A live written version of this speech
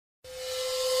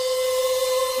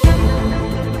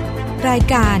ราย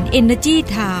การ Energy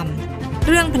Time เ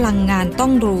รื่องพลังงานต้อ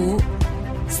งรู้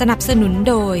สนับสนุน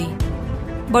โดย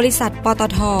บริษัทปต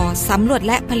ท.สำรวจ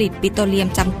และผลิตปิโตรเลียม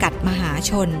จำกัดมหา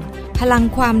ชนพลัง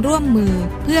ความร่วมมือ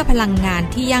เพื่อพลังงาน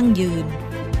ที่ยั่งยืน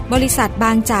บริษัทบ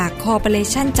างจากคอร์ปอเร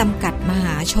ชั่นจำกัดมห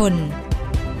าชน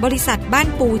บริษัทบ้าน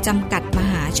ปูจำกัดม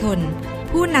หาชน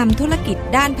ผู้นำธุรกิจ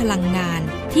ด้านพลังงาน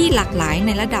ที่หลากหลายใน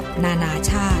ระดับนานา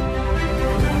ชาติ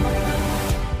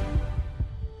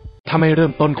ถ้าไม่เริ่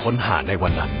มต้นค้นหาในวั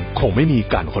นนั้นคงไม่มี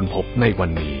การค้นพบในวัน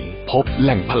นี้พบแห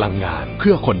ล่งพลังงานเ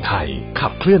พื่อคนไทยขั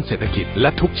บเคลื่อนเศรษฐกิจและ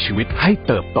ทุกชีวิตให้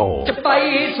เติบโตจะไป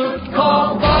สุดขอบ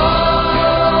ฟ้า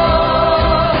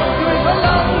ด้วยพ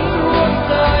ลังรวม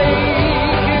ใจ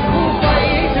เคียงคู่ไป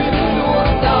ถึงดวง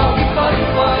ดาวที่ฝัน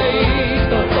ใฝ่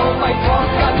เติบโตไปพร้อม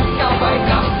กันก้าวไป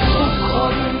กับทุกค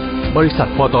นบริษัท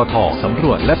ปตท.สำร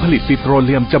วจและผลิตปิโตรเ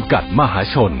ลียมจำกัดมหา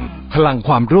ชนพลังค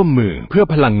วามร่วมมือเพื่อ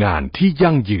พลังงานที่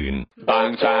ยั่งยืนบาง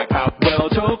จากขับเร็ว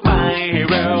ทุกไปให้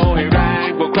เร็วให้แรง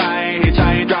กว่าใครให้ใจ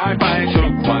ร้อยไปทุ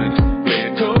กวันเปลี่ยน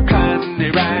ทุกคันให้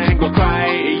แรงกว่าใคร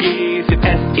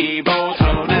20 SE Volt เ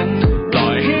ท่านั้นปล่อ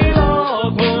ยให้โลก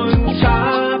หมุนช้า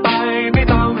ไปไม่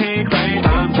ต้องให้ใครต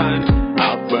ามทัน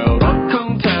อัพเวลรถของ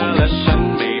เธอและฉัน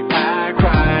ไม่แพ้ใคร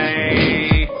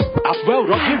อัพเวล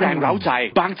รถให้แรงเร้าใจ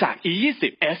บางจาก E20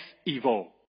 S Evo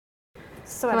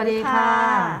สวัสดีค่ะ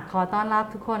ขอต้อนรับ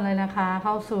ทุกคนเลยนะคะเ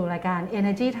ข้าสู่รายการ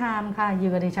Energy Time ค่ะอ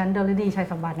ยู่กับดิฉันดลฤดีชัย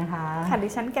สมบัตินะคะค่ะดิ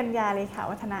ฉันกัญญาเลยค่ะ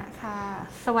วัฒนะค่ะ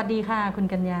สวัสดีค่ะคุณ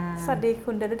กัญญาสวัสดี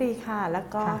คุณดลฤดีค่ะแล้ว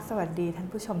ก็สวัสดีท่าน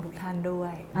ผู้ชมทุกท่านด้ว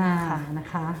ยนะ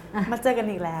คะมาเจอกัน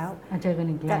อีกแล้ว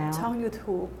กับช่อง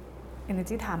YouTube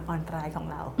Energy Time ออนไลน์ของ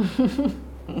เรา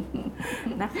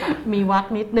นะคะมีวัก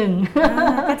นิดนึง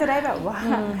ก็จะได้แบบว่า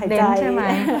หายใจใช่ไหม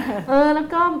แล้ว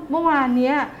ก็เมื่อวาน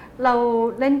นี้เรา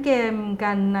เล่นเกม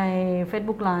กันใน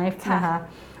Facebook Live นะคะ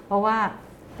เพราะว่า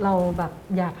เราแบบ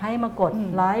อยากให้มากด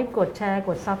ไลค์กดแชร์ก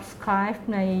ด Subscribe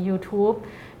ใน YouTube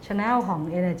Channel ของ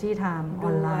Energy Time อ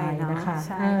อนไลน์นะคะ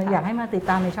อยากให้มาติด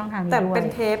ตามในช่องทางนี้ด้วยแต่เป็น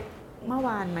เทปเมื่อว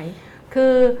านไหมคื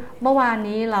อเมื่อวาน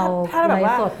นี้เราไล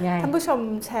ฟ์สดไงท่านผู้ชม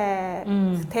แชร์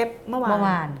เทปเมื่อว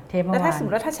านแล้วถ้าสมม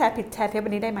ติว่าถ้าแชร์ผิดแชร์เทปวั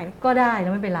นนี้ได้ไหมก็ได้แล้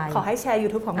วไม่เป็นไรขอให้แชร์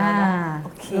YouTube ของเรา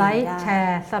ไลค์แช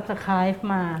ร์ Subscribe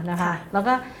มานะคะแล้ว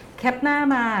ก็แคปหน้า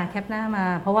มา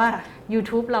เพราะว่า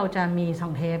YouTube เราจะมี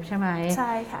2เทปใช่ไหมใ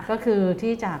ช่ค่ะก็คือ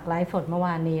ที่จากไลฟ์สดเมื่อว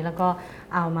านนี้แล้วก็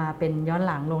เอามาเป็นย้อน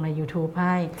หลังลงใน YouTube ใ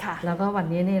ห้แล้วก็วัน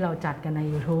นี้นี่เราจัดกันใน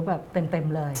YouTube แบบเต็ม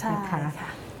ๆเลยนะค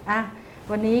ะ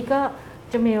วันนี้ก็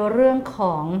จะมีเรื่องข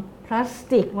องพลาส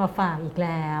ติกมาฝากอีกแ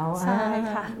ล้วใช่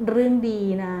ค่ะเรื่องดี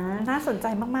นะน่าสนใจ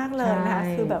มากๆเลยนะคะ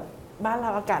คือแบบบ้านเร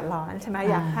าอากาศร้อนใช่ไหม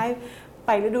อยากให้ไป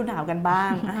ฤดูหนาวกันบ้า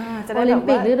งโอลิม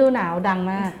ปิกฤดูหนาวดัง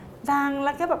มากแ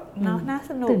ล้วก็แบบน่า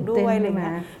สนุกด้วยอะไรเ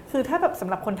งี้ยคือถ้าแบบสำ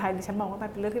หรับคนไทยดิฉันมองว่ามัน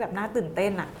เป็นเรื่องที่แบบน่าตื่นเต้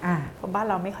นเพราะบ้าน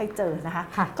เราไม่ค่อยเจอนะคะ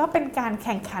ก็เป็นการแ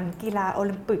ข่งขันกีฬาโอ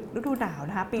ลิมปิกฤดูหนาว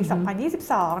นะคะปี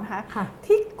 2022 นะคะ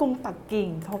ที่กรุงปักกิ่ง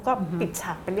เขาก็ปิดฉ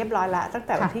ากไปเรียบร้อยแล้วตั้งแ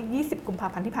ต่วันที่20 กุมภา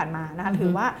พันธ์ที่ผ่านมานะคะถื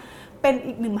อว่าเป็น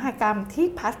อีกหนึ่งมหกรรมที่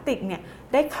พลาสติกเนี่ย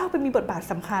ได้เข้าไปมีบทบาท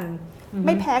สำคัญไ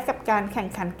ม่แพ้กับการแข่ง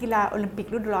ขันกีฬาโอลิมปิก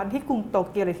ฤดูร้อนที่กรุงโต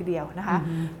เกียวเลยทีเดียวนะคะ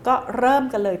ก็เริ่ม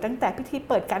กันเลยตั้งแต่พิธี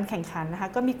เปิดการแข่งขันนะคะ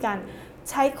ก็มีการ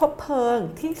ใช้คบเพลิง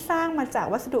ที่สร้างมาจาก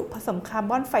วัสดุผสมคาร์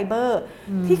บอนไฟเบอร์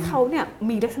ที่เขาเนี่ย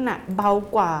มีลักษณะเบา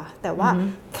กว่าแต่ว่า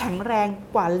แข็งแรง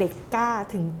กว่าเหล็กกล้า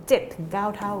ถึง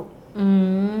 7-9 เท่า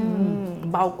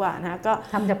เบากว่านะก็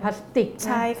ทำจากพลาสติก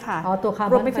ใช่ค่ะตัวคาร์บ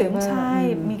อนรวมไปถึงใช่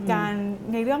มีการ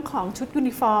ในเรื่องของชุดยู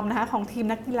นิฟอร์มนะคะของทีม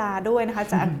นักกีฬาด้วยนะคะ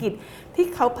จากอังกฤษที่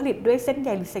เขาผลิตด้วยเส้นใย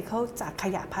รีไซเคิลจากข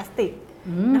ยะพลาสติก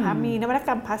นะคะมีนวัตก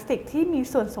รรมพลาสติกที่มี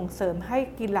ส่วนส่งเสริมให้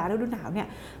กีฬาฤดูหนาวเนี่ย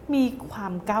มีควา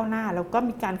มก้าวหน้าแล้วก็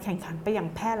มีการแข่งขันไปอย่าง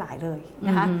แพร่หลายเลยน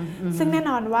ะคะซึ่งแน่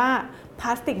นอนว่าพล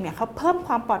าสติกเนี่ยเขาเพิ่มค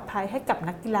วามปลอดภัยให้กับ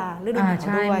นักกีฬาฤดูหนาว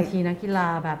ด้วยบางทีนักกีฬา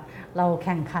แบบเราแ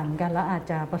ข่งขันกันแล้วอาจ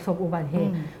จะประสบอุบัติเห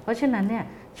ตุเพราะฉะนั้นเนี่ย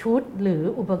ชุดหรือ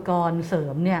อุปกรณ์เสริ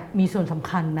มเนี่ยมีส่วนสำ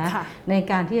คัญนะใน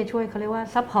การที่จะช่วยเขาเรียกว่า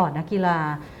ซัพพอร์ตนักกีฬา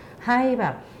ให้แบ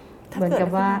บเหมือนกับ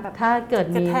ว่าถ้าเกิด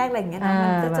มีกระแทกอะไรอย่างเงี้ยนะมั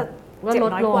นก็จะว่าล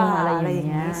ดลงอะไรอย่าง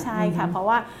เงี้ยใช่ค่ะเพราะ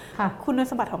ว่าคุณ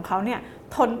สมบัติของเขาเนี่ย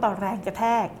ทนต่อแรงกระแท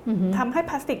กทำให้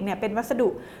พลาสติกเนี่ยเป็นวัสดุ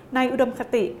ในอุดมค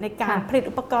ติในการผลิต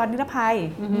อุปกรณ์นิรภัย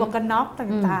หมวกกันน็อก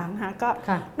ต่างๆนะคะก็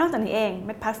นอกจากนี้เองเ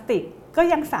ม็ดพลาสติกก็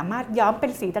ยังสามารถย้อมเป็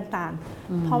นสีต่าง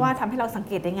ๆเพราะว่าทำให้เราสังเ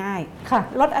กตได้ง่าย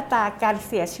ลดอัตราการเ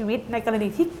สียชีวิตในกรณี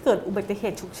ที่เกิดอุบัติเห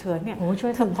ตุฉุกเฉินเนี่ย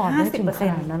ถึง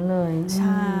 50% นั้นเลยใ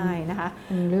ช่นะคะ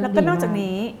แล้วก็นอกจาก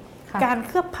นี้การเ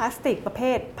คลือบพลาสติกประเภ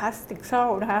ทพลาสติกโซล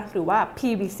นะคะหรือว่า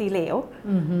PVC เหลว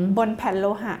บนแผ่นโล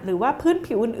หะหรือว่าพื้น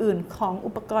ผิวอื่นๆของ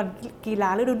อุปกรณ์กีฬา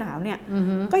ฤดูหนาวเนี่ย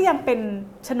ก็ยังเป็น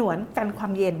ฉนวนกันควา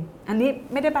มเย็นอันนี้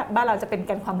ไม่ได้บ้านเราจะเป็น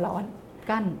กันความร้อน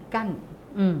กั้น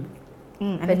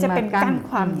อันนี้จะเป็นกั้น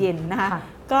ความเย็นนะคะ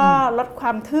ก็ลดคว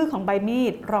ามทื่อของใบมี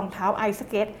ดรองเท้าไอส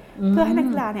เก็ตเพื่อให้นัก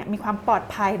กีฬาเนี่ยมีความปลอด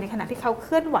ภัยในขณะที่เขาเค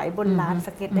ลื่อนไหวบนลานส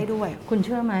เก็ตได้ด้วยคุณเ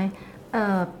ชื่อไหม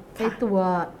ไอตัว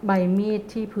ใบมีด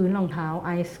ที่พื้นรองเท้าไอ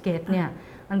สเก็ตเนี่ย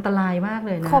อันตรายมากเ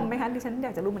ลยนะคมไหมคะดิฉันอย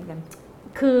ากจะรู้เหมือนกัน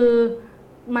คือ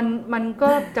มันก็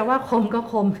จะว่าคมก็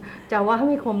คมจะว่าไ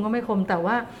ม่คมก็ไม่คมแต่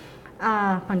ว่า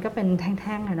มันก็เป็นแ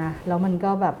ท่งๆนะแล้วมัน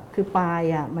ก็แบบคือปลาย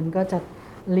มันก็จะ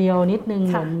เรียวนิดนึง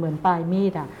เหมือนปลายมี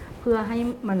ดเพื่อให้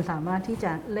มันสามารถที่จ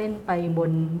ะเล่นไปบ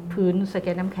นพื้นสเ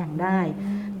ก็ตน้ำแข็งได้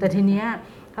แต่ทีเนี้ย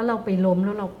ถ้าเราไปล้มแ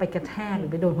ล้วเราไปกระแทกหรือ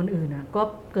ไปโดนคนอื่นก็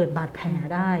เกิดบาดแผล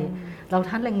ได้เรา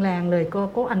ทัดแรงๆเลย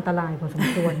ก็อันตรายพอสม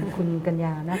ควร คุณกัญญ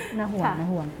าน่าห่ว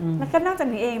งแล้วก็นอกจาก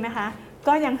นี้เองนะคะ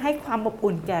ก็ยังให้ความอบ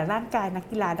อุ่นแก่ร่างกายนัก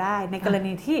กีฬาได้ในกร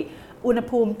ณีที่อุณห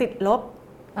ภูมิติดลบ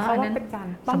เพราะว่าเป็นการ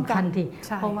ป้องกันที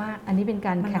เพราะว่าอันนี้เป็นก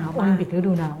ารแข่งโอลิมปิกฤ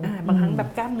ดูหนาวบางครั้งแบบ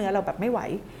กล้ามเนื้อเราแบบไม่ไหว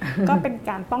ก็เป็น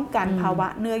การป้องกันภาวะ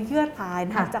เนื้อเยื่อตาย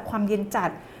นะคะจากความเย็นจัด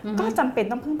ก็จำเป็น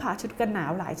ต้องพึ่งพาชุดกันหนา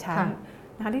วหลายชั้น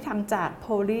นะคะที่ทำจากโพ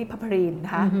ลีพาพารีนน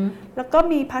ะคะแล้วก็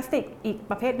มีพลาสติกอีก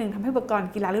ประเภทหนึ่งทำให้อุปกรณ์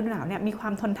กีฬาฤดูหนาวเนี่ยมีควา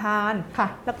มทนทาน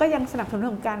แล้วก็ยังสนับสนุน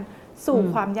ของการสู่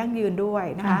ความยั่งยืนด้วย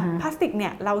นะคะพลาสติกเนี่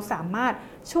ยเราสามารถ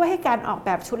ช่วยให้การออกแบ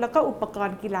บชุดแล้วก็อุปกร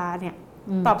ณ์กีฬาเนี่ย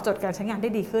ตอบโจทย์การใช้งานได้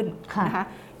ดีขึ้นนะคะ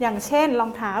อย่างเช่นรอ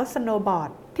งเท้าสโนว์บอร์ด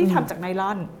ที่ทำจากไนล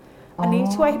อนอันนี้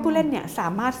ช่วยให้ผู้เล่นเนี่ยสา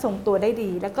มารถทรงตัวได้ดี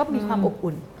แล้วก็มีความอบ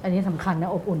อุ่นอันนี้สำคัญนะ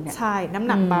อบอุ่นเนี่ยใช่น้ำ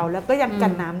หนักเบาแล้วก็ยังกั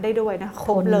นน้ำได้ด้วยนะค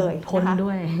รบเลยทนด้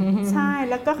วยใช่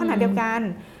แล้วก็ขณะเดียวกัน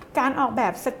การออกแบ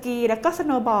บสกีแล้วก็สโ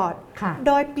นว์บอร์ดโ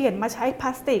ดยเปลี่ยนมาใช้พล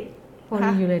าสติกโพลี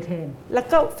ยูเรเทนแล้ว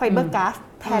ก็ไฟเบอร์ก๊าซ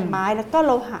แทนไม้แล้วก็โ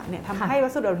ลหะเนี่ยทำให้วั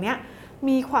สดุเหล่านี้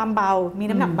มีความเบามี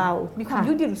น้ำหนักเบามีความ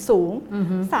ยืดหยุ่นสูง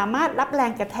สามารถรับแร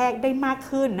งกระแทกได้มาก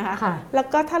ขึ้นนะคะแล้ว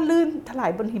ก็ถ้าลื่นถลา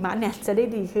ยบนหิมะเนี่ยจะได้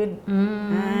ดีขึ้น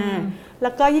แล้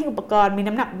วก็ยิ่งอุปกรณ์มี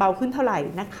น้ำหนักเบาขึ้นเท่าไหร่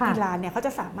นักกีฬาเนี่ยเขาจ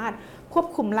ะสามารถควบ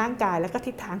คุมร่างกายแล้วก็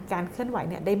ทิศทางการเคลื่อนไหว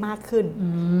เนี่ยได้มากขึ้น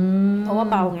เพราะว่า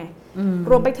เบาไง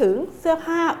รวมไปถึงเสื้อ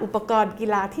ผ้าอุปกรณ์กี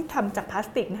ฬาที่ทำจากพลาส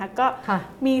ติกนะคะก็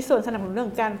มีส่วนสนับสนุนเรื่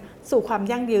องการสู่ความ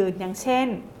ยั่งยืนอย่างเช่น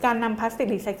การนำพลาสติก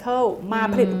รีไซเคิลมา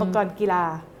ผลิตอุปกรณ์กีฬา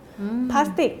พลาส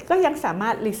ติกก็ยังสามา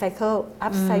รถรีไซเคิลอั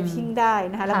พไซคลิงได้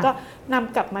นะคะแล้วก็น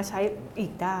ำกลับมาใช้อี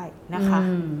กได้นะคะ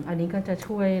อันนี้ก็จะ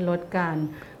ช่วยลดการ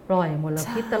ปล่อยมล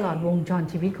พิษตลอดวงจร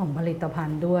ชีวิตของผลิตภัณ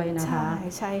ฑ์ด้วยนะคะ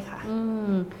ใช่ค่ะ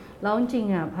แล้วจริง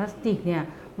ๆพลาสติกเนี่ย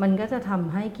มันก็จะท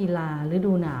ำให้กีฬาฤ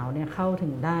ดูหนาวเนี่ยเข้าถึ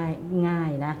งได้ง่าย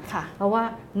นะเพราะว่า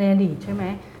ในอดีตใช่ไหม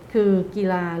คือกี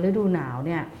ฬาฤดูหนาวเ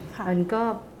นี่ยมันก็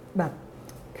แบบ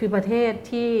คือประเทศ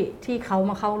ที่เขา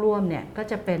มาเข้าร่วมเนี่ยก็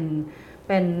จะเป็น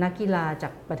นักกีฬาจา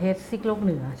กประเทศซีกโลกเ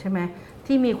หนือใช่ไหม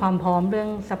ที่มีความพร้อมเรื่อง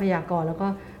ทรัพยากรแล้วก็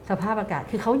สภาพอากาศ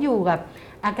คือเขาอยู่กับ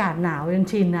อากาศหนาวจน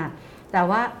ชินน่ะแต่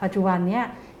ว่าปัจจุบันเนี้ย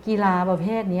กีฬาประเภ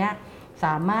ทนี้ส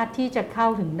ามารถที่จะเข้า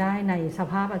ถึงได้ในส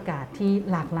ภาพอากาศที่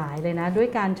หลากหลายเลยนะด้วย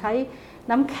การใช้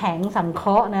น้ำแข็งสังเคร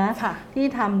าะห์นะที่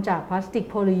ทำจากพลาสติก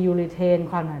โพลียูเรเทน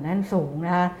ความหนาแน่นสูงน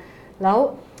ะคะแล้ว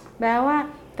แม้ว่า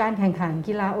การแข่งขัน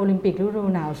กีฬาโอลิมปิกฤดู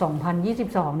หนาว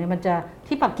 2022 เนี่ยมันจะ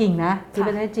ที่ปักกิ่งนะที่ป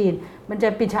ระเทศจีนมันจะ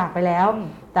ปิดฉากไปแล้ว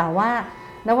แต่ว่า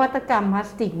นวัตกรรมพลาส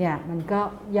ติกเนี่ยมันก็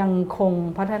ยังคง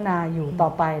พัฒนาอยู่ต่อ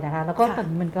ไปนะคะแล้วก็ตอน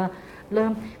นี้มันก็เริ่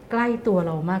มใกล้ตัวเ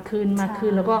รามากขึ้น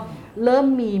แล้วก็เริ่ม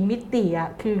มีมิติ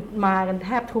คือมากันแท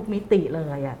บทุกมิติเล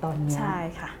ยตอนนี้ใช่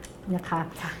ค่ะนะคะ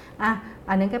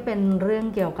อันนี้ก็เป็นเรื่อง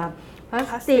เกี่ยวกับพลา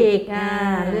สติก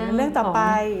เรื่องต่อไป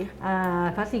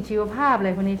พลาสติกชีวภาพอะไร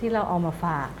พวกนี้ที่เราเอามาฝ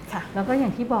ากแล้วก็อย่า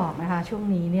งที่บอกนะคะช่วง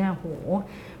นี้เนี่ยโห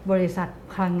บริษัท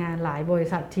พลังงานหลายบริ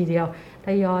ษัททีเดียวท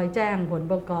ยอยแจ้งผล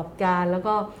ประกอบการแล้ว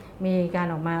ก็มีการ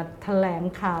ออกมาแถลง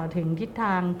ข่าวถึงทิศท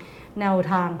างแนว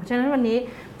ทางเพราะฉะนั้นวันนี้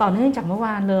ต่อเนื่องจากเมื่อว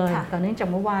าน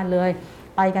เลย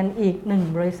ไปกันอีก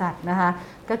1บริษัทนะคะ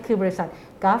ก็คือบริษัท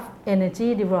Gulf Energy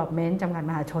Development จำกัด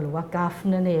มหาชนหรือว่า Gulf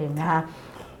นั่นเองนะคะ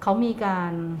เขามีกา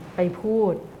รไปพู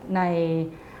ดใน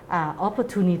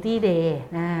Opportunity Day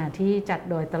ที่จัด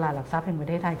โดยตลาดหลักทรัพย์แห่งประ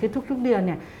เทศไทยคือทุกๆเดือนเ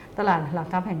นี่ยตลาดหลัก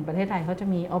ทรัพย์แห่งประเทศไทยเขาจะ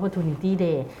มี Opportunity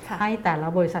Day ให้แต่ละ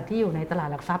บริษัทที่อยู่ในตลาด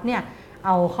หลักทรัพย์เนี่ยเอ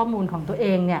าข้อมูลของตัวเอ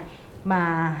งเนี่ยมา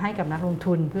ให้กับนักลง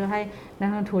ทุนเพื่อให้นัก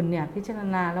ลงทุนเนี่ยพิจาร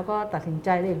ณาแล้วก็ตัดสินใจ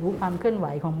ได้รู้ความเคลื่อนไหว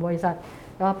ของบริษัท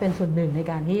ก็เป็นส่วนหนึ่งใน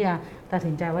การที่จะตัด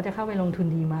สินใจว่าจะเข้าไปลงทุน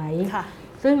ดีไหม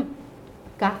ซึ่ง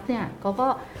กัฟเนี่ยเขาก็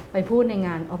ไปพูดในง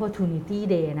าน Opportunity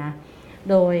Day นะ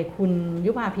โดยคุณ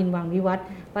ยุภาพินวังวิวัฒน์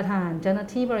ประธานเจ้าหน้า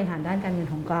ที่บริหารด้านการเงิน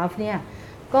ของกัฟเนี่ย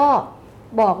ก็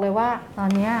บอกเลยว่าตอน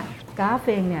นี้กัฟ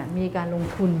เองเนี่ยมีการลง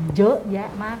ทุนเยอะแยะ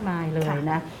มากมายเลย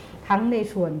นะทั้งใน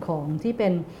ส่วนของที่เป็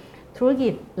นธุรกิ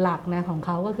จหลักนะของเข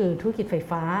าก็คือธุรกิจไฟ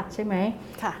ฟ้าใช่ไหม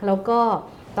แล้วก็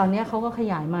ตอนนี้เขาก็ข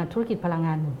ยายมาธุรกิจพลังง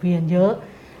านหมุนเวียนเยอะ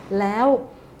แล้ว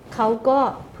เขาก็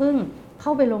เพิ่งเข้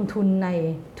าไปลงทุนใน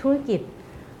ธุรกิจ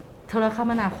โทรค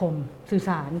มนาคมสื่อ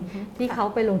สารที่เขา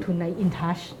ไปลงทุนใน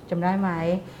InTouch จำได้ไหม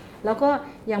แล้วก็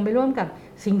ยังไปร่วมกับ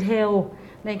Singtel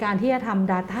ในการที่จะท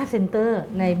ำ Data Center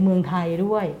ในเมืองไทย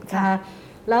ด้วยนะคะ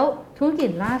แล้วธุรกิจ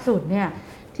ล่าสุดเนี่ย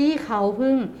ที่เขาเ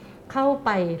พิ่งเข้าไป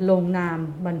ลงนาม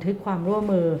บันทึกความร่วม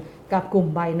มือกับกลุ่ม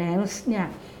Binance เนี่ย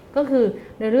ก็คือ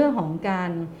ในเรื่องของกา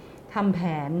รทำแผ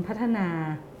นพัฒนา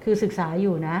คือศึกษาอ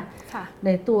ยู่นะใน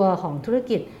ตัวของธุร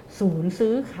กิจศูนย์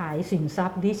ซื้อขายสินทรั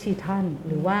พย์ดิจิทัล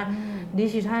หรือว่า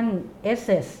Digital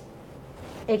Asset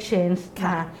Exchange น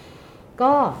ะคะ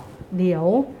ก็เดี๋ยว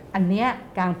อันเนี้ย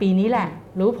กลางปีนี้แหละ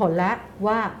รู้ผลแล้ว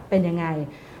ว่าเป็นยังไง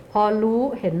พอรู้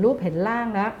เห็นรูปเห็นร่าง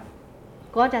แล้ว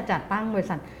ก็จะจัดตั้งบริ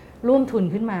ษัทร่วมทุน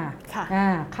ขึ้นมา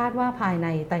คาดว่าภายใน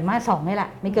ไตรมาส 2นี่แหละ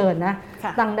ไม่เกินนะ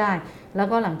ตั้งได้แล้ว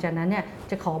ก็หลังจากนั้นเนี่ย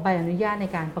จะขอใบอนุญาตใน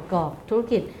การประกอบธุร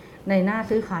กิจในหน้า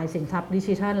ซื้อขายสินทรัพย์ดิ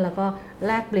จิทัลแล้วก็แ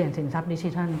ลกเปลี่ยนสินทรัพย์ดิจิ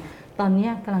ทัลตอนนี้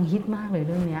กำลังฮิตมากเลยเ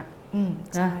รื่องนี้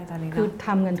นะคือท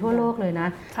ำกันทั่วโลกเลยนะ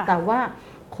แต่ว่า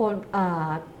คน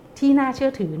ที่น่าเชื่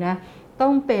อถือนะต้อ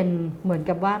งเป็นเหมือน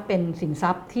กับว่าเป็นสินท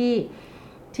รัพย์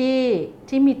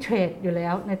ที่มีเทรดอยู่แล้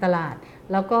วในตลาด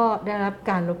แล้วก็ได้รับ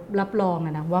การรับรองน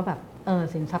ะว่าแบบ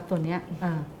สินทรัพย์ตัวนี้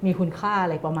มีคุณค่าอะ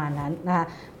ไรประมาณนั้นนะคะ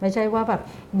ไม่ใช่ว่าแบบ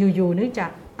อยู่ๆนึกจะ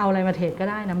เอาอะไรมาเทรดก็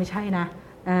ได้นะไม่ใช่นะ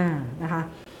นะคะ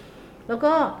แล้ว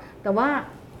ก็แต่ว่า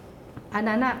อัน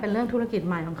นั้นเป็นเรื่องธุรกิจ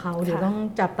ใหม่ของเขาเดี๋ยวต้อง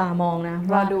จับตามองนะ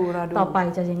ว่าต่อไป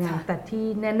จะยังไงแต่ที่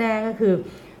แน่ๆก็คือ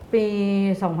ปี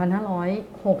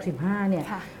 2565 เนี่ย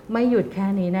ไม่หยุดแค่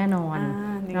นี้แน่นอน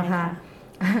นะคะ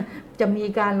จะมี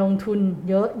การลงทุน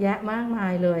เยอะแยะมากมา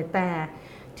ยเลยแต่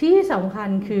ที่สำคัญ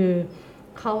คือ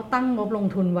เขาตั้งงบลง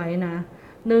ทุนไว้นะ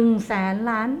100,000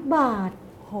 ล้านบาท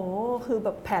โหคือแบ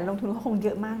บแผนลงทุนเขาคงเย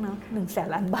อะมากเนาะ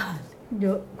100,000 ล้านบาทเย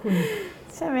อะคุณ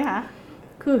ใช่ไหมคะ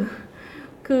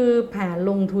คือแผน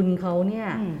ลงทุนเขาเนี่ย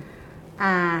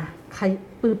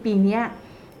ปีนี้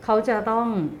เขาจะต้อง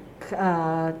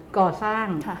ก่อสร้าง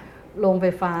โรงไฟ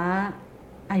ฟ้า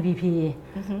IPP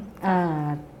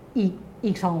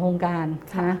อีก2โครงการ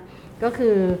นะก็คื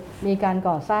อมีการ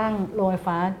ก่อสร้างโรงไฟ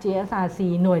ฟ้า GSRC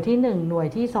หน่วยที่1หน่วย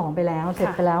ที่2ไปแล้วเสร็จ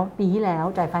ไปแล้วปีที่แล้ว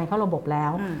จ่ายไฟเข้าระบบแล้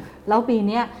วปี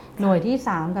นี้หน่วยที่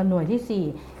3กับหน่วยที่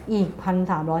4อีก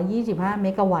 1,325 เม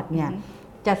กะวัตต์เนี่ย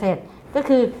จะเสร็จก็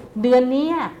คือเดือนนี้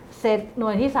เสร็จหน่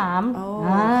วยที่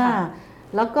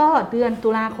3แล้วก็เดือนตุ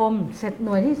ลาคมเสร็จห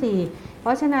น่วยที่4เพร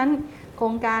าะฉะนั้นโคร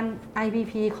งการ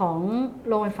IPP ของ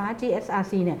โรงไฟฟ้า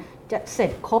GSRC เนี่ยจะเสร็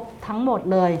จครบทั้งหมด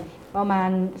เลยประมาณ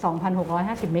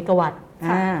 2,650 เมกะวัตต์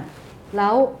แล้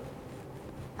ว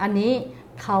อันนี้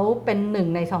เขาเป็น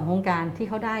1ใน2โครงการที่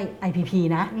เขาได้ IPP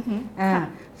นะ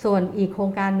ส่วนอีกโคร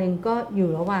งการหนึ่งก็อยู่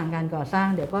ระหว่างการก่อสร้าง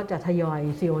เดี๋ยวก็จะทยอย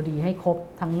COD ให้ครบ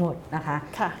ทั้งหมดนะคะ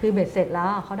คือเบ็ดเสร็จแล้ว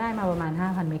เขาได้มาประมาณ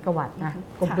 5,000 เมกะวัตต์นะ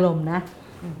กลมๆนะ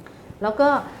แล้วก็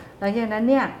หลังจากนั้น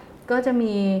เนี่ยก็จะ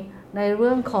มีในเ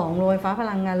รื่องของโรงไฟฟ้าพ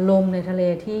ลังงานลมในทะเล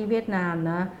ที่เวียดนาม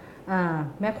นะ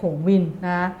แม่โขงวิน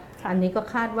นะอันนี้ก็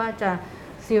คาดว่าจะ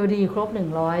COD ครบ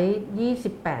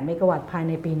128 เมกะวัตต์ภาย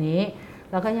ในปีนี้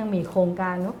แล้วก็ยังมีโครงก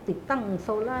ารติดตั้งโซ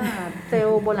ล่าเซล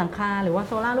ล์บนหลังคาหรือว่าโ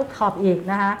ซล่ารูฟท็อปอีก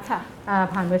นะคะ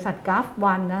ผ่านบริษัทกราฟ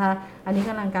วันนะคะอันนี้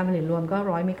กำลังการผลิตรวมก็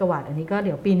100 เมกะวัตต์อันนี้ก็เ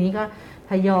ดี๋ยวปีนี้ก็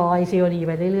ทยอย COD ไ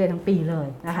ปเรื่อยๆทั้งปีเลย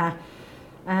นะคะ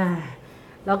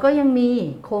แล้วก็ยังมี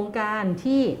โครงการ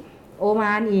ที่โอม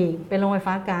านอีกเป็นโรงไฟ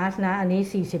ฟ้าก๊าซนะอันนี้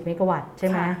40 เมกะวัตต์ใช่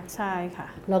ไหมใช่ค่ะ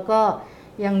แล้วก็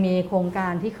ยังมีโครงกา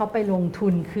รที่เขาไปลงทุ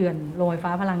นเขื่อนโรงไฟฟ้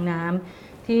าพลังน้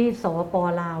ำที่สปป.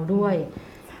ลาวด้วย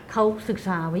เขาศึกษ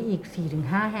าไว้อีก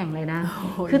 4-5 แห่งเลยนะ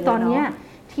คือตอนนี้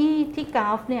ที่กรา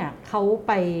ฟเนี่ยเขาไ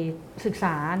ปศึกษ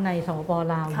าในสปป.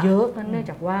ลาวเยอะนั่นเนื่อง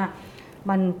จากว่า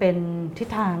มันเป็นทิศ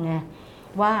ทางไง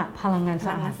ว่าพลังงานส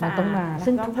ะอาดมันต้องมา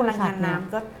ซึ่งทุกบริษัทน้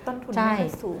ำก็ต้นทุนไม่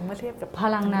สูงเมื่อเทียบกับพ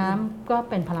ลังน้ำก็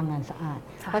เป็นพลังงานสะอาด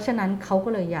เพราะฉะนั้นเขาก็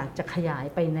เลยอยากจะขยาย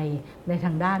ไปในท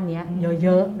างด้านนี้เย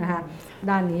อะๆนะคะ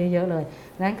ด้านนี้เยอะๆเลย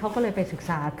นั้นเขาก็เลยไปศึก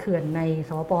ษาเขื่อนใน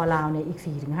สปป.ลาวเนี่ยอีก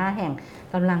 4-5 แห่ง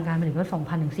กำลังการผลิตก็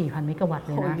 2,000 ถึง 4,000 เมกะวัตต์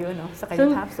เลยนะเยอะเนาะศักย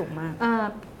ภาพสูงมาก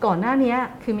ก่อนหน้านี้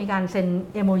คือมีการเซ็น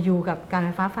MOU กับการไฟ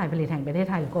ฟ้าฝ่ายผลิตแห่งประเทศ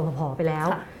ไทยหรือกฟผ.ไปแล้ว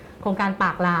โครงการป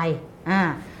ากลาย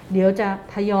เดี๋ยวจะ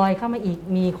ทยอยเข้ามาอีก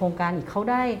มีโครงการอีกเขา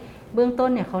ได้เบื้องต้น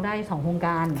เนี่ยเขาได้2โครงก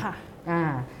าร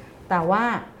แต่ว่า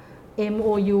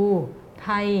MOU ไท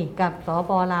ยกับสป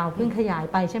ป.ลาวเพิ่งขยาย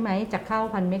ไปใช่ไหมจากเข้า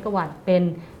 1,000 เมกะวัตต์เป็น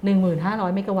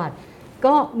 1,500 เมกะวัตต์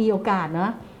ก็มีโอกาสเนา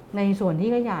ะในส่วนที่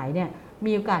ขยายเนี่ย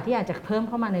มีโอกาสที่อาจจะเพิ่มเ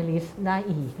ข้ามาในลิสต์ได้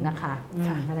อีกนะคะ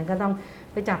อันนั้นก็ต้อง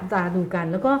ไปจับตาดูกัน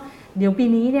แล้วก็เดี๋ยวปี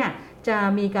นี้เนี่ยจะ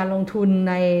มีการลงทุน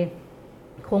ใน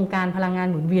โครงการพลังงาน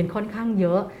หมุนเวียนค่อนข้างเย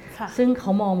อะซึ่งเข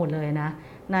ามองหมดเลยนะ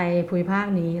ในภูมิภาค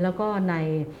นี้แล้วก็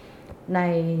ใน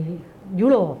ยุ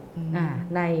โรป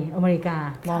ในอเมริกา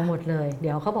มองหมดเลยเ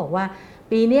ดี๋ยวเขาบอกว่า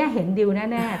ปีนี้เห็นดิว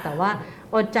แน่ๆแต่ว่า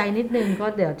อดใจนิดนึงก็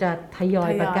เดี๋ยวจะทยอย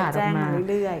ประกาศออกมา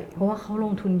เพราะว่าเขาล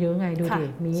งทุนเยอะไงดูดิ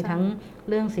มีทั้ง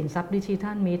เรื่องสินทรัพย์ดิจิทั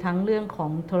ลมีทั้งเรื่องขอ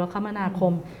งโทรคมนาค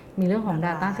มมีเรื่องของ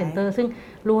Data Center ซึ่ง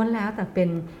ล้วนแล้วแต่เป็น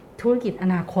ธุรกิจอ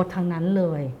นาคตทางนั้นเล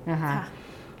ยนะคะ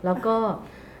แล้วก็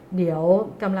เดี๋ยว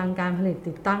กำลังการผลิต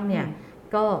ติดตั้งเนี่ย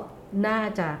ก็น่า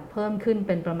จะเพิ่มขึ้นเ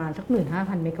ป็นประมาณสัก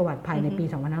 15,000 เมกะวัตต์ภายในปี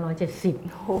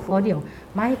 2570 เพราะเดี๋ยว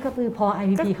ไม่ก็คือพอ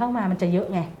IPP เข้ามามันจะเยอะ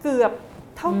ไงเกือบ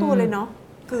เท่าตัวเลยเนาะ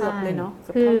เกือบเลยเนาะ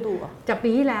คือจากปี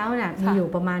ที่แล้วเนี่ยมีอยู่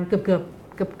ประมาณเกื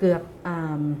อบ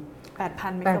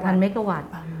8,000 เมกะวัตต์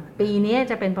ปีนี้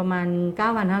จะเป็นประมาณ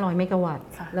 9,500 เมกะวัตต์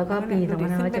แล้วก็ปี 15,000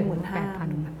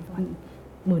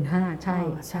 ใ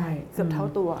ช่เกือบเท่า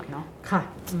ตัวเนาะค่ะ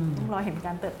ต้องรอเห็นก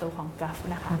ารเติบโตของกราฟ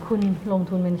นะคะคุณลง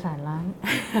ทุนเป็นแสนล้าน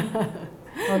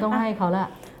เราต้องให้เขาละ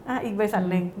อีกบริษัท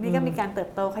หนึ่งนี่ก็มีการเติบ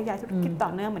โตขยายธุรกิจต่อ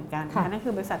เนื่องเหมือนกันนั่นคื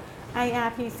อบริษัท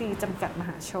IRPC จำกัดม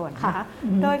หาชนนะคะ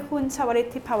โดยคุณชวริต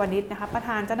ทิพวณิชนะคะประธ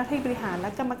านเจ้าหน้าที่บริหารและ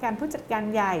กรรมการผู้จัดการ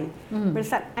ใหญ่บริ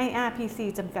ษัท IRPC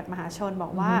จำกัดมหาชนบอ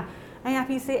กว่า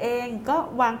IRPC เองก็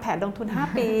วางแผนลงทุน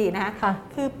5ปีนะคะ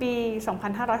คือปี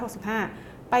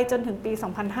 2565ไปจนถึงปี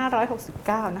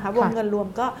 2569 นะคะวงเงินรวม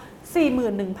ก็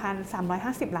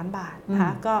 41,350 ล้านบาทนะค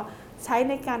ะก็ใช้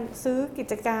ในการซื้อกิ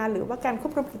จการหรือว่าการคว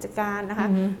บรวมกิจการนะคะ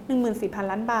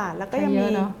 14,000 ล้านบาทแล้วก็ยังมี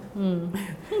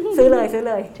ซื้อเลยซื้อ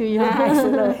เลย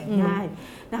ง่าย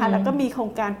นะคะแล้วก็มีโคร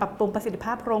งการปรับปรุงประสิทธิภ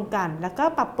าพโรงกลั่นแล้วก็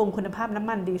ปรับปรุงคุณภาพน้ำ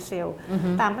มันดีเซล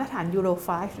ตามมาตรฐานยูโร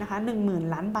 5 นะคะ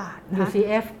 10,000 ล้านบาทนะคะ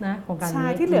UCF นะโครงการนี้ใช่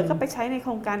ที่เหลือก็ไปใช้ในโค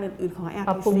รงการอื่นๆของ IRPC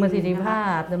ปรับปรุงประสิทธิภา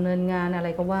พดำเนินงานอะไร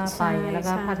ก็ว่าไปแล้ว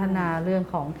ก็พัฒนาเรื่อง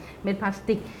ของเม็ดพลาส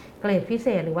ติกเกรดพิเศ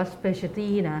ษหรือว่า specialty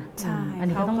นะอัน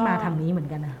นี้ก็ต้องมาทางนี้เหมือ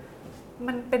นกันนะ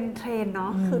มันเป็นเทรนเนา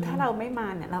ะคือถ้าเราไม่มา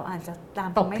เนี่ยเราอาจจะตาม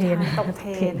ไม่ทันตกเท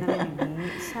รนอะไรอย่างนี้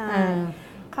ใช่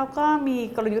เขาก็มี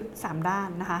กลยุทธ์3ด้าน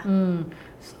นะคะ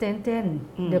strengthen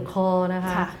the core นะค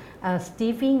ะ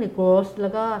steering the growth แล้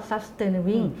วก็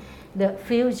sustaining the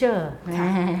future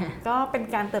ก็เป็น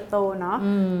การเติบโตเนาะ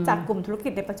จากกลุ่มธุรกิ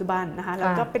จในปัจจุบันนะคะแล้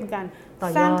วก็เป็นการ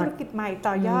สร้างธุรกิจใหม่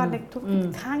ต่อยอดในธุรกิจ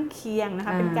ข้างเคียงนะค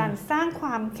ะเป็นการสร้างคว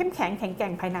ามเข้มแข็งแข็งแกร่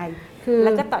งภายในแล้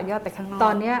วก็ต่อยอดไปข้างนอกต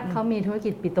อนนี้เขามีธุรกิ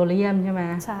จปิโตรเลียมใช่ไหม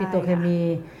ปิโตรเคมี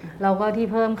แล้วก็ที่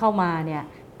เพิ่มเข้ามาเนี่ย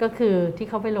ก็คือที่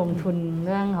เขาไปลงทุนเ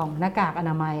รื่องของหน้ากากอ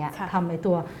นามัยอะทำไอ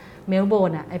ตัวเมลโบ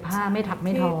นอะไอผ้าไม่ถักไ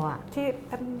ม่ทออะที่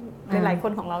หลายๆค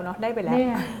นของเราเนาะได้ไปแล้ว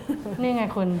นี่ไง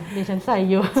คนดิฉันใส่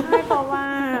อยู่ใช่เพราะว่า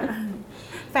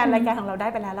แฟนรายการของเราได้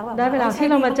ไปแล้วแล้วได้ไปแล้วที่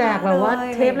เรามาแจกแบบว่า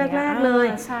เทปแรกๆเลย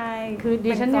ใช่คือ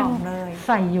ดิฉันยังใ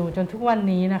ส่อยู่จนทุกวัน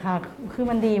นี้นะคะคือ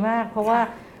มันดีมากเพราะว่า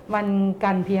มัน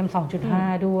กัน PM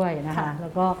 2.5 ด้วยนะคะแล้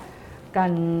วก็กั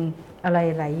นอะไร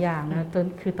หลายอย่างนะ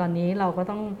คือตอนนี้เราก็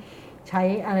ต้องใช้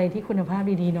อะไรที่คุณภาพ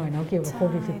ดีๆหน่อยเนาะเกี่ยวกับโค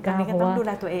วิด -19 เพราะว่าดูแ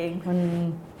ลตัวเองมัน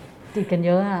ติดกันเ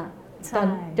ยอะอะ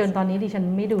จนตอนนี้ดิฉัน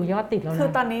ไม่ดูยอดติดแล้วนะคือ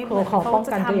ตอนนี้ขอป้อง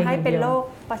กันตัวเองให้เป็นโรค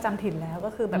ประจำถิ่นแล้วก็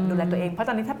คือแบบดูแลตัวเองเพราะต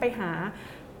อนนี้ถ้าไปห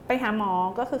าหมอ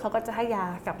ก็คือเขาก็จะให้ยา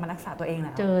กลับมารักษาตัวเองแ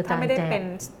ล้วถ้าไม่ได้เป็น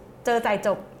เจอจ่ายจ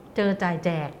บเจอจ่าย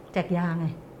แจกยาไง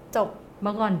จบเ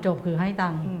มื่อก่อนจบคือให้ตั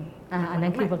งค์อันนั้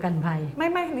นคือประกันภัยไ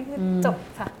ม่นี่คือจบ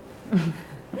ค่ะ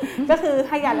ก็คือใ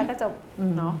ห้ยาแล้วก็จบ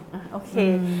เนาะโอเค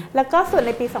แล้วก็ส่วนใ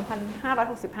นปี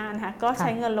 2565 นะคะก็ใ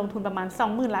ช้เงินลงทุนประมาณ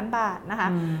 20,000 ล้านบาทนะคะ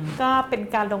ก็เป็น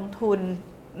การลงทุน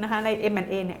นะคะใน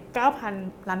M&A เนี่ย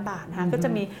 9,000 ล้านบาทนะคะก็จะ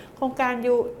มีโครงการ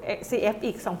UCF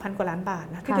อีก 2,000 กว่าล้านบาท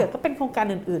นะที่เหลือก็เป็นโครงการ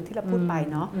อื่นๆที่เราพูดไป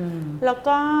เนาะแล้ว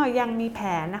ก็ยังมีแผ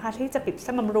นนะคะที่จะปิด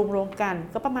ซ่อมบำรุงโรงกลั่น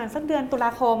ก็ประมาณสักเดือนตุล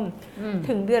าคม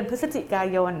ถึงเดือนพฤศจิกา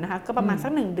ยนนะคะก็ประมาณสั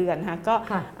ก1เดือนนะคะก็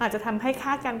อาจจะทำให้ค่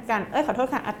าการกันขอโทษ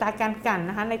ค่ะอัตราการกัน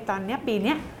นะคะในตอนนี้ปี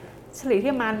นี้เฉลี่ย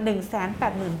ที่ประมาณ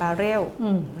 180,000 บาร์เรล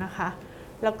นะคะ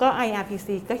แล้วก็ IRPC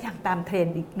ก็ยังตามเทรน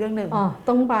ด์อีกเรื่องหนึ่ง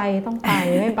ต้องไป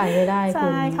ไม่ไปไม่ได้ใ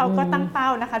ช่เขาก็ตั้งเป้า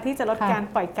นะคะที่จะลดการ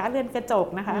ปล่อยก๊าซเรือนกระจก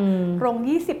นะคะลง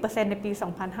 20% ในปี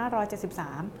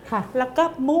 2573แล้วก็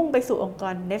มุ่งไปสู่องค์ก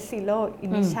ร Net Zero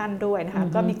Emission ด้วยนะคะ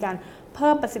ก็มีการเ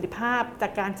พิ่มประสิทธิภาพจา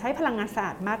กการใช้พลังงานสะอ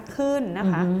าดมากขึ้นนะ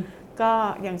คะก็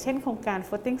อย่างเช่นโครงการ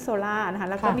Floating Solar นะคะ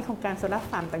แล้วก็มีโครงการโซลาร์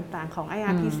ฟาร์มต่างๆของ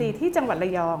IRPC ที่จังหวัดร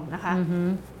ะยองนะคะ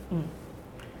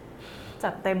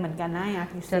จัดเต็มเหมือนกันนะ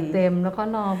IRPC จัดเต็มแล้วก็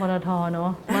รอปตท.เนา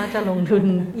ะว่าจะลงทุน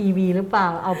EV หรือเปล่า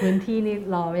เอาพื้นที่นี่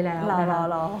รอไว้แล้ว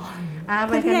รอ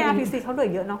พื้นที่ IRPC เขาเหลือ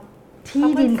เยอะเนาะที่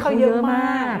ดินเขาเยอะม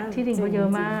ากที่ดินเขาเยอะ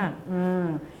มาก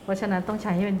เพราะฉะนั้นต้องใ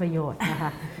ช้ให้เป็นประโยชน์นะค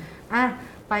ะ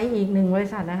ไปอีกหนึ่งบริ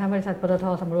ษัทนะคะบริษัทปตท.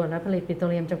สำรวจและผลิตปิโตร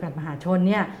เลียมจำกัดมหาชน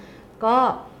เนี่ยก็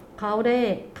เขาได้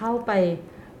เข้าไป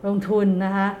ลงทุนน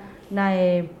ะคะ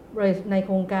ในโ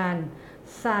ครงการ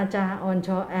ซาจาออนช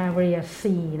อร์แอเรีย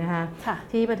 4 นะคะ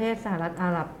ที่ประเทศสหรัฐอา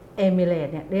หรับ เอมิเรต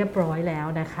ส์เนี่ยเรียบร้อยแล้ว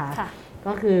นะคะ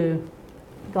ก็คือ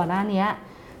ก่อนหน้านี้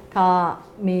ก็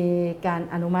มีการ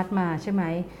อนุมัติมาใช่ไหม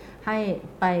ให้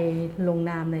ไปลง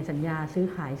นามในสัญญาซื้อ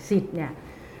ขายสิทธิ์เนี่ย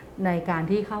ในการ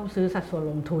ที่เข้าซื้อสัดส่วน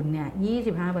ลงทุนเนี่ย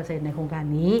 25% ในโครงการ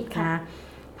นี้นะ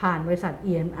ผ่านบริษัท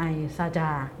EMI Saja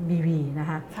BV นะ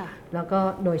คะแล้วก็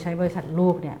โดยใช้บริษัทลู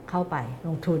กเนี่ยเข้าไปล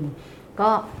งทุนก็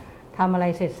ทำอะไร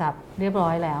เสร็จสับเรียบร้อ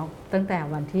ยแล้วตั้งแต่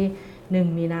วันที่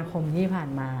1 มีนาคมที่ผ่าน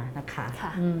มานะคะ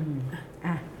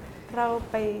เรา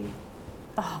ไป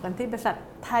ต่อกันที่บริษัท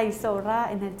ไทยโซล่า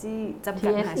เอเนอร์จีจำกั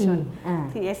ดมหาชน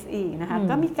TSE นะคะ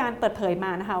ก็มีการเปิดเผยม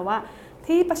านะคะว่า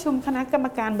ที่ประชุมคณะกรรม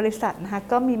การบริษัทนะคะ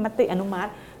ก็มีมติอนุมั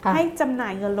ติให้จำหน่า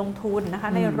ยเงินลงทุนนะคะ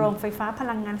ในโรงไฟฟ้าพ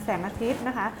ลังงานแสงอาทิตย์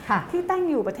นะคะที่ตั้ง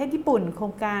อยู่ประเทศญี่ปุ่นโคร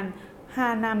งการฮา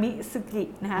นามิสึกิ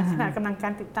นะคะขนาดกำลังกา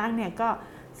รติดตั้งเนี่ยก็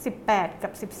18 กั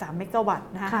บ 13 เมกะวัตต์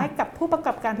นะคะให้กับผู้ประก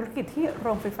อบการธุรกิจที่โร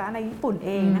งไฟฟ้าในญี่ปุ่นเ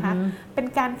องนะคะเป็น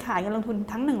การขายเงินลงทุน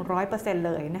ทั้ง 100% เ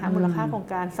ลยนะคะมูลค่าโครง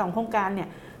การ2โครงการเนี่ย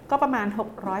ก็ประมาณ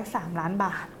603 ล้านบ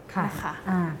าทนะคะ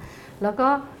แล้วก็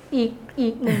อี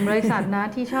กหนึ่งบริษัทนะ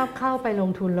ที่ชอบเข้าไปล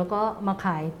งทุนแล้วก็มาข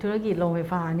ายธุรกิจโรงไฟ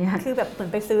ฟ้าเนี่ยคือแบบเหมือ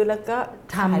นไปซื้อแล้วก็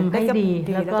ทำให้ดี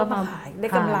แล้วก็มาขายได้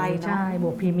กำไรเนาะใช่บ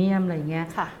วกพรีเมียมอะไรเงี้ย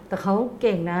แต่เขาเ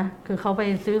ก่งนะคือเขาไป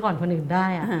ซื้อก่อนคนอื่นได้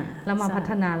อะแล้วมาพั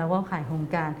ฒนาแล้วก็ขายโครง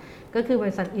การก็คือบ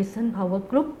ริษัท Eastern Power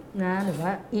Group นะหรือว่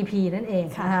า EP นั่นเอง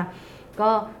นะคะก็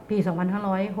ปี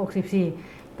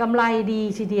 2564กำไรดี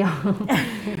ทีเดียว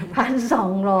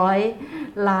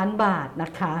 1,200 ล้านบาทน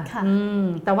ะคะ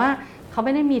แต่ว่าเขาไ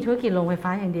ม่ได้มีธุรกิจโรงไฟฟ้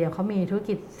าอย่างเดียวเขามีธุร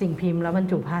กิจสิ่งพิมพ์และบรร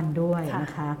จุภัณฑ์ด้วยน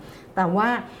ะคะแต่ว่า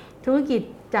ธุรกิจ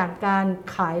จากการ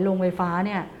ขายโรงไฟฟ้าเ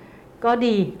นี่ยก็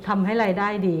ดีทำให้รายได้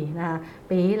ดีนะคะ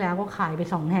ปีที่แล้วก็ขายไป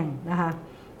2 แห่งนะคะ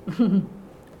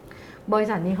บริ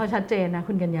ษัทนี้เขาชัดเจนนะ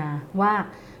คุณกัญญาว่า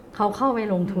เขาเข้าไป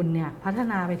ลงทุนเนี่ยพัฒ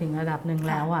นาไปถึงระดับหนึ่ง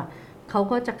แล้วอ่ะเขา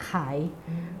ก็จะขาย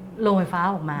โรงไฟฟ้า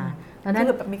ออกมาแล้วนั่น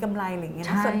แบบมีกำไรอะไรอย่างเงี้ย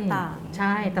ส่วนต่างใ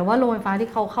ช่แต่ว่าโรงไฟฟ้าที่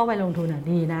เขาเข้าไปลงทุน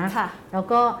ดีนะแล้ว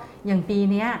ก็อย่างปี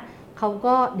นี้เขา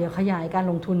ก็เดี๋ยวขยายการ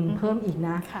ลงทุนเพิ่มอีกน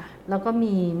ะแล้วก็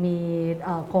มี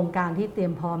โครงการที่เตรีย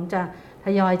มพร้อมจะท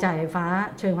ยอยจ่ายไฟฟ้า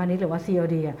เชิงพาณิชย์หรือว่า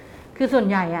COD คือส่วน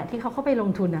ใหญ่ที่เขาเข้าไปล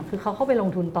งทุนคือเขาเข้าไปลง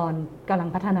ทุนตอนกำลัง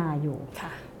พัฒนาอยู่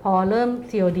พอเริ่ม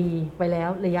COD ไปแล้ว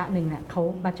ระยะหนึ่งเนี่ยเขา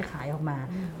บัตรจะขายออกมา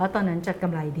แล้วตอนนั้นจะกำ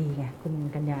ไรดีไงคุณ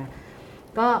กัญญา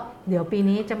ก็เดี๋ยวปี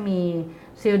นี้จะมี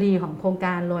COD ของโครงก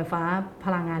ารโรงไฟฟ้าพ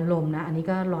ลังงานลมนะอันนี้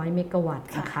ก็100 เมกะวัตต์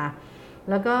นะคะ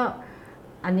แล้วก็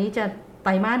อันนี้จะไต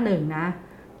รมาส1นะ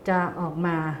จะออกม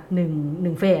า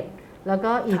1เฟสแล้ว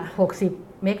ก็อีก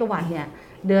60 เมกะวัตต์เนี่ย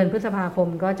เดือนพฤษภาคม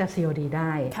ก็จะ COD ไ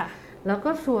ด้แล้วก็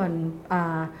ส่วน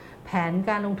แผน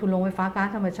การลงทุนโรงไฟฟ้าก๊าซ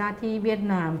ธรรมชาติที่เวียด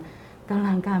นามกำ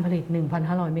ลังการผลิต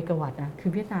 1,500 เมกะวัตต์นะคื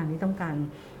อเวียดนามนี่ต้องการ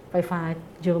ไฟฟ้า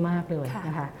เยอะมากเลยน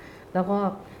ะคะแล้วก็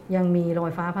ยังมีโรงไ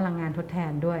ฟฟ้าพลังงานทดแท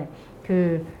นด้วยคือ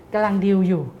กำลังดีล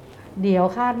อยู่เดี๋ยว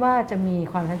คาดว่าจะมี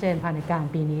ความชัดเจนภายในกลาง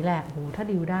ปีนี้แหละโอ้ถ้า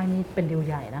ดีลได้นี่เป็นดีล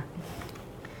ใหญ่นะ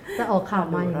จะออกข่าว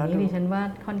มาอย่างนี้ดิฉันว่า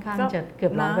ค่อนข้างจะเกือ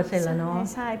บ 100% แล้วเนาะ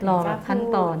รอขั้น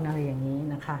ตอนอะไรอย่างนี้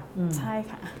นะคะใช่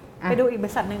ค่ะไปดูอีกบ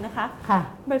ริษัทหนึ่งนะคะ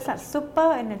บริษัท Super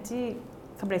Energy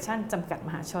Corporation จำกัดม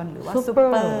หาชนหรือว่า Super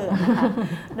นะคะ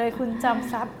โดยคุณจ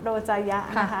ำทรัพย์โรจายะ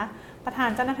นะคะประธาน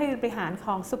เจ้าหน้าที่บริหารข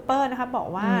องซูเปอร์นะคะบอก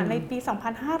ว่าในปี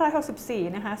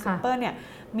 2564 นะคะซูเปอร์เนี่ย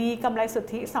มีกำไรสุท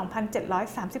ธิ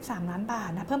 2,733 ล้านบาท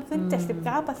นะเพิ่มขึ้น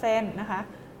 79% นะคะ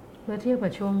เมื่อเทียบกั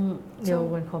บช่วงเดียว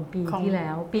กันของปีที่แล้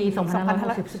วปี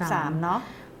 2563 เนาะ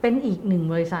เป็นอีกหนึ่ง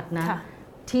บริษัทนะ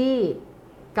ที่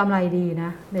กำไรดีน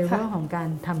ะในเรื่องของการ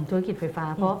ทำธุรกิจไฟฟ้า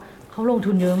เพราะเขาลง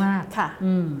ทุนเยอะมาก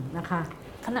นะคะ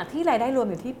ขณะที่รายได้รวม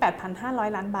อยู่ที่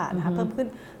 8,500 ล้านบาทนะคะเพิ่มขึ้น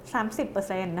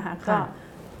 30% นะคะก็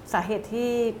สาเหตุ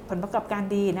ที่ผลประกอบการ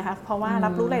ดีนะคะเพราะว่ารั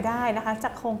บรู้รายได้นะคะจา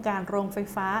กโครงการโรงไฟ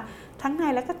ฟ้าทั้งใน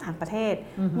และก็ต่างประเทศ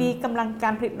มีกำลังกา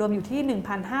รผลิตรวมอยู่ที่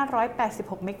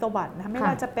 1,586 เมกะวัตต์นะคะไม่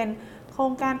ว่าจะเป็นโคร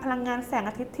งการพลังงานแสง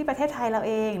อาทิตย์ที่ประเทศไทยเรา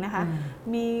เองนะคะ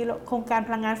มีโครงการพ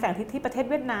ลังงานแสงอาทิตย์ที่ประเทศ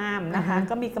เวียดนามนะคะ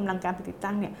ก็มีกำลังการผลิต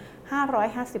ตั้งเนี่ย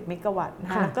550 เมกะวัตต์นะ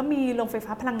คะแล้วก็มีโรงไฟฟ้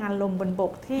าพลังงานลมบนบ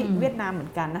กที่เวียดนามเหมือ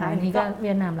นกันนะคะอันนี้ก็เ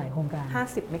วียดนามหลายโครงการ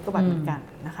50 เมกะวัตต์เหมือนกัน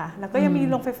นะคะแล้วก็ยังมี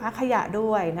โรงไฟฟ้าขยะด้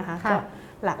วยนะคะก็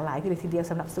หลากหลายทีเดียว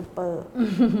สำหรับซูเปอร์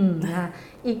นะคะ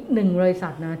อีกหนึ่งบริษั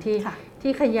ทนะ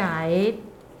ที่ขยาย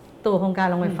ตัวโครงการ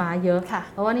โรงไฟฟ้าเยอะ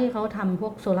เพราะว่านี่เขาทำพว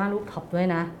กโซลาร์รูฟท็อปด้วย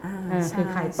นะคือ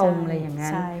ขายตรงอะไรอย่างนั้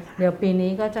นเดี๋ยวปี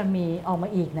นี้ก็จะมีออกมา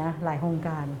อีกนะหลายโครงก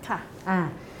าร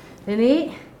ทีนี้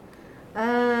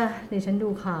ดิฉันดู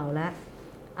ข่าวแล้ว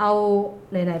เอา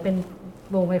ไหนๆเป็น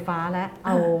โรงไฟฟ้าแล้วเอ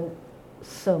า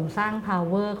เสริมสร้าง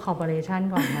Power Corporation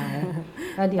ก่อนไหม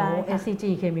แล้วเดี๋ยว SCG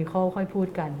Chemical ค่อยพูด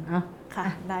กันค่ะ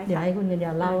ได้เดี๋ยวให้คุณกัญญ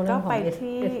าเล่าเรื่องของ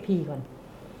SP ก่อน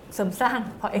เสริมสร้าง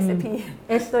พอ SSP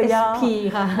ตัวย่อ SP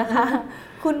ค่ะนะคะ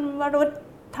คุณวรุษ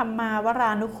ธรรมาวร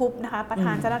านุคุปนะคะประธ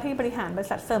านเจ้าหน้าที่บริหารบริ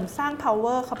ษัทเสริมสร้าง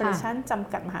Power Corporation จ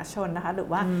ำกัดมหาชนนะคะหรือ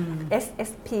ว่า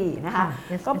SSP นะคะ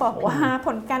ก็บอกว่าผ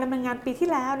ลการดำเนินงานปีที่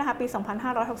แล้วนะคะปี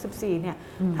 2564 เนี่ย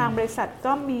ทางบริษัท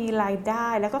ก็มีรายได้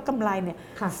แล้วก็กำไรเนี่ย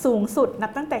สูงสุดนั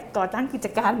บตั้งแต่ก่อตั้งกิจ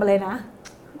การมาเลยนะ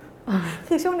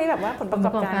คือช่วงนี้แบบว่าผลประ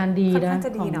กอบการดีค่อนข้างจ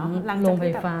ะดีเนาะหลังจาก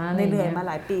ที่แบบเหนื่อยมาห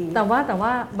ลายปีแต่ว่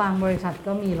าบางบริษัท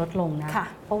ก็มีลดลงนะ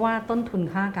เพราะว่าต้นทุน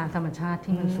ค่าการธรรมชาติ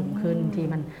ที่มันสูงขึ้นที่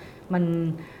มัน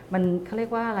เขาเรีย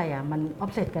กว่าอะไรอ่ะมันออ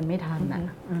ฟเซตกันไม่ทันนะ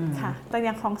ค่ะแต่อ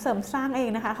ย่างของเสริมสร้างเอง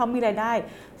นะคะเขามีรายได้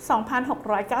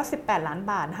 2,698 ล้าน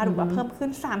บาทนะคะหรือว่าเพิ่มขึ้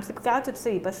น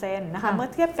 39.4% นะคะเมื่อ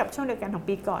เทียบกับช่วงเดียวกันของ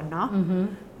ปีก่อนเนาะ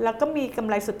แล้วก็มีกำ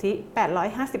ไรสุทธิ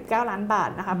859ล้านบาท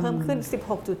นะคะเพิ่มขึ้น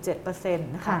 16.7% น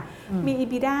ะคะมี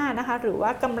EBITDA นะคะหรือว่า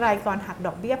กำไรก่อนหักด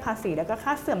อกเบี้ยภาษีแล้วก็ค่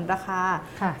าเสื่อมราคา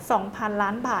 2,000 ล้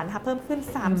านบาทนะคะเพิ่มขึ้น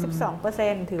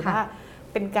 32% ถือว่า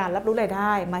เป็นการรับรู้รายไ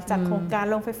ด้มาจากโครงการ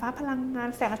โรงไฟฟ้าพลังงาน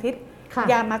แสงอาทิตย์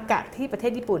ยามากะที่ประเท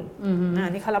ศญี่ปุ่น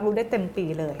นี่เขารับรู้ได้เต็มปี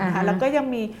เลยนะคะแล้วก็ยัง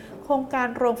มีโครงการ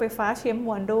โรงไฟฟ้าเชียงม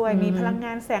วนด้วยมีพลังง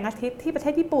านแสงอาทิตย์ที่ประเท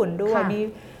ศญี่ปุ่นด้วยมี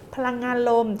พลังงาน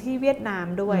ลมที่เวียดนาม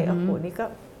ด้วยโอ้โหนี่ก็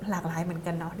หลากหลายเหมือน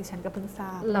กันเนาะดิฉันก็เพิ่งทร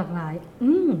าบหลากหลาย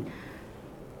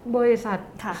บริษัท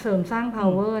เสริมสร้าง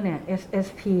Power เนี่ย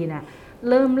SSP เนี่ย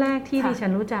เริ่มแรกที่ดิฉั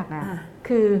นรู้จักนะ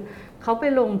คือเขาไป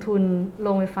ลงทุนโร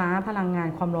งไฟฟ้าพลังงาน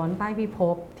ความร้อนใต้พิภ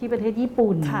พที่ประเทศญี่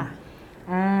ปุ่น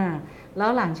แล้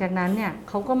วหลังจากนั้นเนี่ย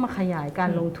เขาก็มาขยายกา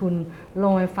รลงทุนโร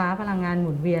งไฟฟ้าพลังงานห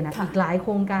มุนเวียนอีกหลายโค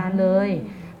รงการเลย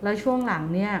แล้วช่วงหลัง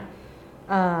เนี่ย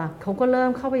เขาก็เริ่ม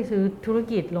เข้าไปซื้อธุร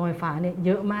กิจโรงไฟฟ้าเนี่ยเ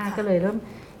ยอะมากก็เลยเริ่ม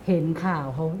เห็นข่าว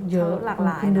เขาเยอะหลากหล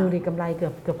ายคุณดูดิกำไรเกื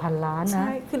อบพันล้านนะใ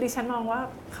ช่คือดิฉันมองว่า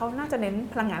เขาน่าจะเน้น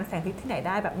พลังงานแสงอาทิตย์ที่ไหนไ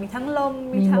ด้แบบมีทั้งลม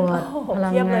มีทั้งพลั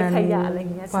งงานขยะอะไรอย่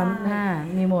างเงี้ยความ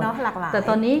มีหมดหลากหลายแต่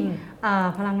ตอนนี้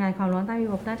พลังงานความร้อนใต้พิ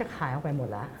ภพน่าจะขายออกไปหมด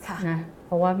แล้วนะเพ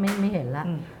ราะว่าไม่เห็นละ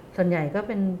ส่วนใหญ่ก็เ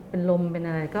ป็นลมเป็น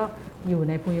อะไรก็อยู่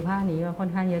ในภูมิภาคนี้ก็ค่อน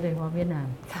ข้างเยอะโดยเฉพาะเวียดนาม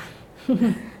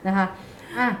นะคะ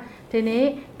ทีนี้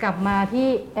กลับมาที่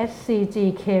SCG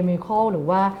Chemical หรือ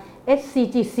ว่า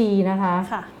SCGC นะคะ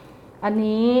อัน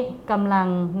นี้กำลัง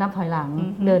นับถอยหลัง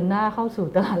เดินหน้าเข้าสู่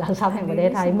ตลาดหลักทรัพย์แห่งประเท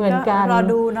ศไทยเหมือนกันรอ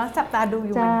ดูเนาะจับตาดูอ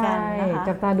ยู่เหมือนกันนะคะ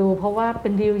จับตาดูเพราะว่าเป็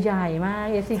นดีลใหญ่มาก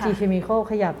SCG Chemical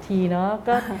ขยับทีเนาะ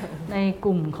ก็ในก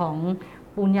ลุ่มของ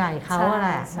ปูนใหญ่เขาแหล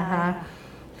ะนะคะ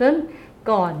ซึ่ง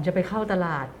ก่อนจะไปเข้าตล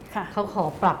าดเขาขอ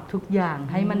ปรับทุกอย่าง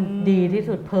ให้มันดีที่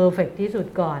สุดเพอร์เฟกต์ที่สุด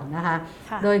ก่อนนะคะ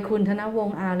โดยคุณธนวง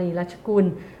ศ์อารีรัชกุล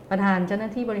ประธานเจ้าหน้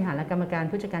าที่บริหารและกรรมการ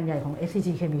ผู้จัดการใหญ่ของ SCG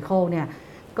Chemical เนี่ย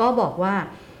ก็บอกว่า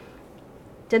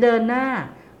จะเดินหน้า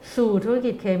สู่ธุร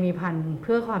กิจเคมีภัณฑ์เ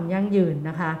พื่อความยั่งยืน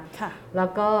นะคะแล้ว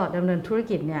ก็ดำเนินธุร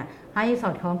กิจเนี่ยให้สอ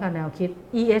ดคล้องกับแนวคิด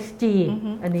ESG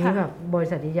อันนี้แบบบริ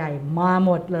ษัทใหญ่มาห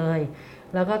มดเลย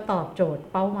แล้วก็ตอบโจทย์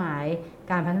เป้าหมาย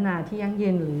การพัฒนาที่ยั่งยื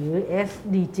นหรือ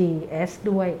SDGs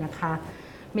ด้วยนะคะ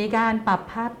มีการปรับ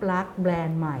ภาพลักษณ์แบรน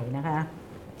ด์ใหม่นะคะ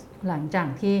หลังจาก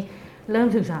ที่เริ่ม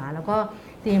ศึกษาแล้วก็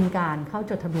เตรียมการเข้า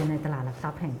จดทะเบียนในตลาดหลักทรั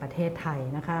พย์แห่งประเทศไทย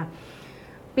นะคะ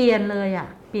เปลี่ยนเลย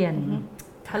เปลี่ยน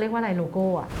เขาเรียกว่าอะไรโลโก้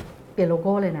เปลี่ยนโลโ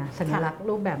ก้เลยนะสัญลักษณ์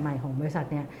รูปแบบใหม่ของบริษัท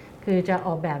เนี่ยคือจะอ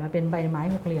อกแบบมาเป็นใบไม้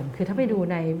หกเหลี่ยมคือถ้าไปดู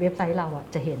ในเว็บไซต์เรา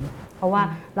จะเห็นเพราะว่า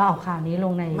เราเอาข่าวนี้ล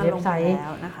งในเว็บไซต์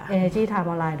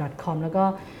energytimeonline.com แล้วก็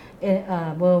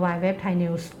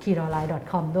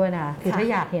www.thainews-online.com ด้วยนะคือถ้า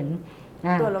อยากเห็น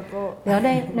ตัวโลโก้เดี๋ยว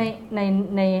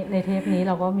ในเทปนี้เ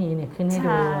ราก็มีเนี่ยขึ้นให้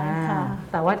ดู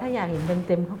แต่ว่าถ้าอยากเห็นเ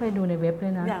ต็มๆเข้าไปดูในเว็บด้ว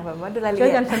ยนะอย่างแบบว่าดูรายละเอียดช่ว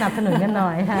ยกันสนับสนุนกันหน่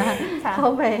อยเข้า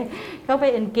ไป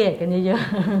engage กันเยอะ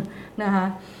ๆนะคะ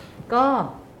ก็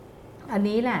อัน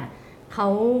นี้แหละเขา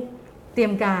เตรีย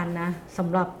มการนะส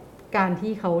ำหรับการ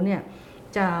ที่เขาเนี่ย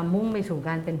จะมุ่งไปสู่ก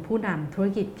ารเป็นผู้นำธุร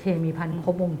กิจเคมีภัณฑ์คร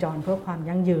บวงจรเพื่อความ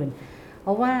ยั่งยืนเพ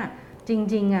ราะว่าจ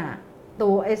ริงๆตั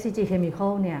ว SCG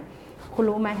Chemical เนี่ยคุณ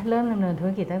รู้ไหมเริ่มดำเนินธุ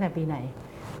รกิจตั้งแต่ปีไหน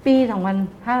ปี 2526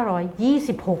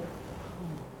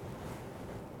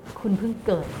 คุณเพิ่งเ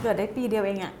กิดได้ปีเดียวเอ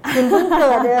งคุณเพิ่งเ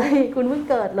กิดเลยคุณเพิ่ง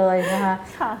เกิดเลยนะคะ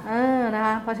นะค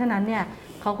ะเพราะฉะนั้นเนี่ย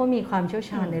เขาก็มีความเชี่ยว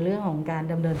ชาญในเรื่องของการ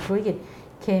ดำเนินธุรกิจ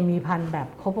เคมีภัณฑ์แบบ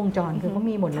ครบวงจรคือเขา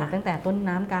มีหมดเลยตั้งแต่ต้น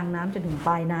น้ำกลางน้ำจนถึงป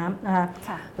ลายน้ำนะคะ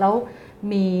แล้ว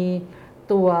มี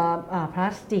ตัวพลา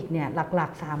สติกเนี่ยหลั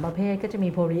กๆ3ประเภทก็จะมี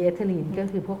โพลีเอทิลีนก็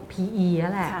คือพวก PE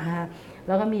นั่นแหละนะคะแ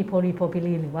ล้วก็มีโพลีโพรพิ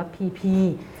ลีนหรือว่า PP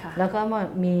แล้วก็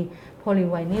มีโพลี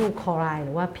ไวนิลคลอไรด์ห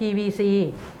รือว่า PVC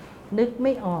นึกไ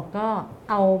ม่ออกก็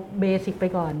เอาเบสิกไป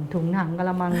ก่อนถุงถังกะ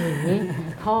ละมังหรือ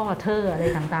ท่อเทอร์อะไร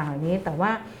ต่างๆเหล่านี้แต่ว่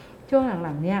าช่วงห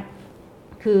ลังๆเนี่ย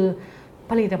คือ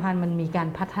ผลิตภัณฑ์มันมีการ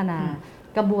พัฒนา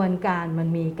กระบวนการมัน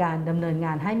มีการดำเนินง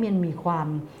านให้มันมีความ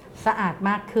สะอาดม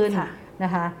ากขึ้นน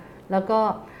ะคะแล้วก็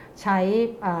ใช้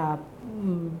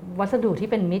วัสดุที่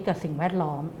เป็นมิตรกับสิ่งแวด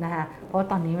ล้อมนะคะเพราะ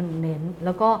ตอนนี้มันเน้นแ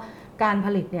ล้วก็การผ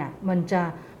ลิตเนี่ยมันจะ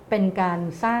เป็นการ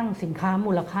สร้างสินค้า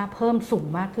มูลค่าเพิ่มสูง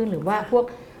มากขึ้นหรือว่าพวก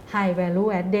high value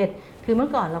added คือเมื่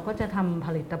อก่อนเราก็จะทำผ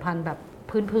ลิตภัณฑ์แบบ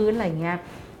พื้นๆอะไรเงี้ย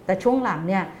แต่ช่วงหลัง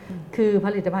เนี่ยคือผ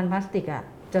ลิตภัณฑ์พลาสติกอ่ะ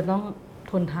จะต้อง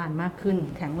ทนทานมากขึ้น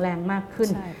แข็งแรงมากขึ้น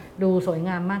ดูสวยง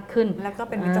ามมากขึ้นแล้วก็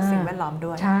เป็นมิตรต่อสิ่งแวดล้อมด้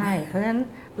วยใช่เพราะฉะนั้น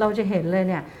เราจะเห็นเลย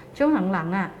เนี่ยช่วงหลัง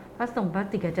ๆอ่ะพลาส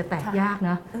ติกจะแตกยาก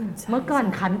นะเมื่อก่อน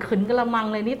ขันขืนกระมัง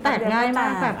เลยนี่แตกง่ายมา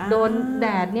กแบบโดนแด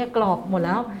ดเนี่ยกรอบหมดแ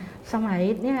ล้วสมัย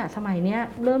เนี้ย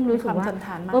เริ่มรู้สึกว่า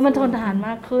มันทนทานม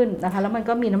ากขึ้นนะคะแล้วมัน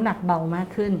ก็มีน้ำหนักเบามาก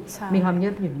ขึ้นมีความยื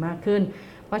ดหยุ่นมากขึ้น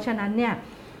เพราะฉะนั้นเนี่ย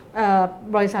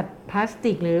บริษัทพลาส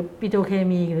ติกหรือปิโตรเค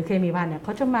มีหรือเคมีภัณฑ์เนี่ยเข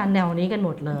าจะมาแนวนี้กันหม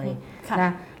ดเลยน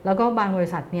ะแล้วก็บางบริ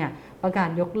ษัทเนี่ยประกาศ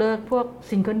ยกเลิกพวก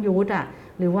ซิงเกิลยูสอ่ะ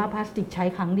หรือว่าพลาสติกใช้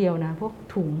ครั้งเดียวนะพวก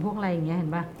ถุงพวกอะไรอย่างเงี้ยเห็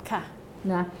นป่ะ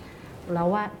นะแล้ว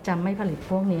ว่าจะไม่ผลิต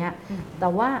พวกนี้แต่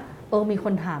ว่ามีค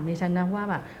นถามดิฉันนะว่า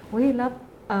แบบเฮ้ยแล้ว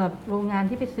โรงงาน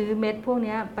ที่ไปซื้อเม็ดพวก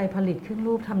นี้ไปผลิตขึ้น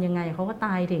รูปทำยังไงเขาก็ต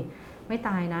ายดิไม่ต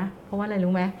ายนะเพราะว่าอะไร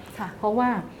รู้ไหมเพราะว่า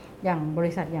อย่างบ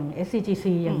ริษัทอย่าง SCGC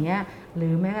อย่างเงี้ยหรื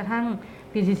อแม้กระทั่ง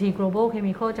PTT Global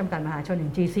Chemical จำกัดมหาชนอย่า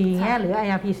ง GC เงี้ยหรือ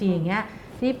IRPC อย่างเงี้ย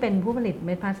ที่เป็นผู้ผลิตเ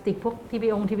ม็ดพลาสติกพวก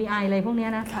TPI อะไรพวกนี้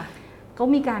นะเขา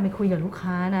มีการไปคุยกับลูก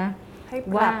ค้านะ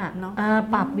ว่า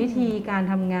ปรับวิธีการ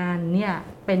ทำงานเนี่ย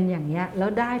เป็นอย่างเงี้ยแล้ว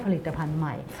ได้ผลิตภัณฑ์ให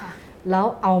ม่แล้ว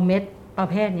เอาเม็ดประ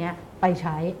เภทนี้ไปใ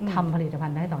ช้ทำผลิตภั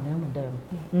ณฑ์ได้ต่อเนื่องเหมือนเดิม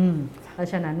เพรา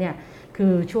ะฉะนั้นเนี่ยคื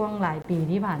อช่วงหลายปี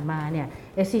ที่ผ่านมาเนี่ย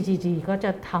SCGG ก็จ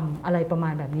ะทำอะไรประมา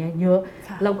ณแบบนี้เยอะ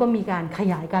แล้วก็มีการข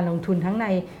ยายการลงทุนทั้งใน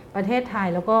ประเทศไทย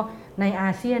แล้วก็ในอ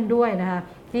าเซียนด้วยนะคะ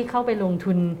ที่เข้าไปลง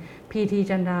ทุน PT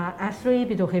Chandra Asri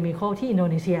Petrochemical ที่อินโด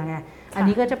นีเซียไงอัน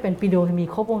นี้ก็จะเป็นปิโตรเคมี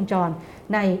ครบวงจร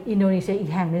ในอินโดนีเซียอี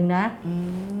กแห่งหนึ่งนะ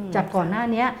จากก่อนหน้า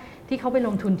นี้ที่เขาไปล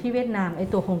งทุนที่เวียดนามไอ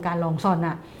ตัวโครงการลองซอน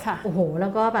อ่ะโอ้โหแล้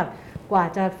วก็แบบกว่า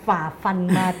จะฝ่าฟัน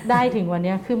มาได้ถึงวัน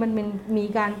นี้คือมันมี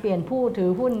การเปลี่ยนผู้ถื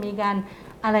อหุ้นมีการ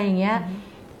อะไรอย่างเงี้ย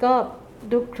ก็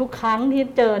ทุกครั้งที่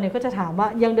เจอเนี่ยก็จะถามว่า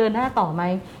ยังเดินหน้าต่อไหม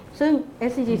ซึ่ง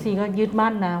SCGC ก็ยึด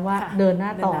มั่นนะว่าเดินหน้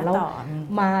าต่อแล้ว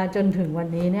มาจนถึงวัน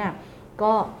นี้เนี่ย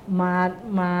ก็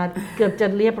มาเกือบจะ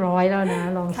เรียบร้อยแล้วนะ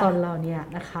ลองซอนเราเนี่ย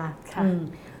นะคะ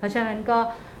เพราะฉะนั้นก็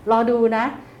รอดูนะ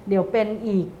เดี๋ยวเป็น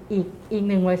อีก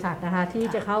หนึ่งบริษัทนะคะที่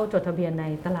จะเข้าจดทะเบียนใน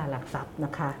ตลาดหลักทรัพย์น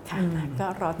ะคะก็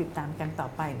รอติดตามกันต่อ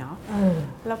ไปเนาะ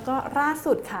แล้วก็ล่า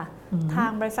สุดค่ะทา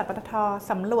งบริษัทปตท.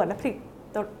สำรวจและผลิต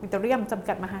ปิโตรเลียมจำ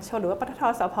กัดมหาชนหรือว่าปตท.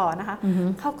สผ.นะคะ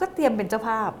เขาก็เตรียมเป็นเจ้า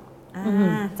ภาพ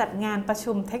จัดงานประ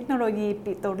ชุมเทคโนโลยี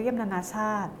ปิโตรเลียมนานาช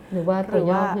าติหรือ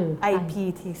ว่า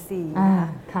IPTC นะ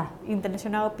คะ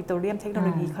International Petroleum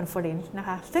Technology Conference นะค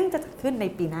ะซึ่งจะจัดขึ้นใน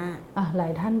ปีหน้าหลา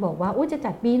ยท่านบอกว่าจะ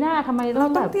จัดปีหน้าทำไมเรา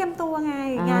ต้องเตรียมตัวไง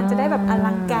งานจะได้แบบอ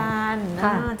ลังการ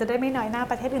จะได้ไม่น้อยหน้า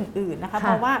ประเทศอื่นๆนะคะเพ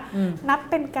ราะว่านับ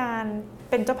เป็นการ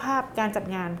เป็นเจ้าภาพการจัด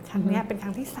งานครั้งนี้เป็นค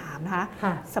รั้งที่3นะคะ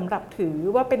สำหรับถือ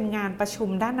ว่าเป็นงานประชุม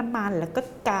ด้านน้ำมันแล้วก็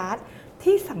ก๊าซ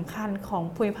ที่สำคัญของ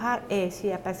ภูมิภาคเอเชี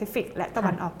ยแปซิฟิกและตะ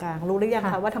วันออกกลางรู้หรือยัง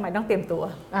คะว่าทำไมต้องเตรียมตัว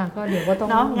ก็เดี๋ยวก็ต้อง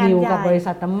ดิวกับบริ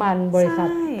ษัทน้ำมันบริษัท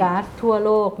ก๊าซทั่วโ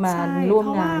ลกมาร่วม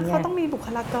งานเนี่ยเพราะว่าเขาต้องมีบุค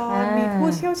ลากรมีผู้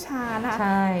เชี่ยวชาญนะค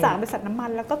ะจากบริษัทน้ำมัน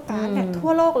แล้วก็ก๊าซเนี่ยทั่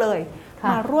วโลกเลย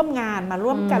มาร่วมงานมา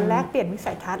ร่วมกันแลกเปลี่ยนวิ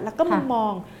สัยทัศน์แล้วก็มุมมอ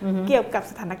งเกี่ยวกับ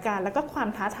สถานการณ์แล้วก็ความ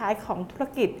ท้าทายของธุร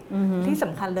กิจที่ส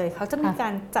ำคัญเลยเขาจะมีกา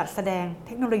รจัดแสดงเ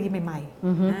ทคโนโลยีใหม่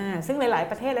ๆซึ่งหลายๆ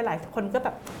ประเทศหลายๆคนก็แบ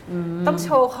บต้องโช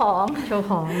ว์ของ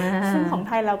นะซึ่งของไ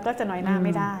ทยเราก็จะน้อยหน้าไ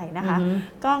ม่ได้นะคะ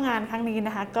ก็งานครั้งนี้น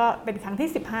ะคะก็เป็นครั้งที่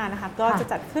15นะคะก็จะ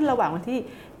จัดขึ้นระหว่างวันที่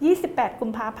28กุ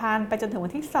มภาพันธ์ไปจนถึงวั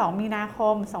นที่2มีนาค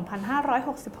ม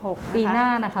2566ปีหน้า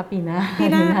นะคะปีหน้า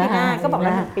ก็บอก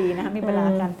ว่า1ปีนะคะมีเวลา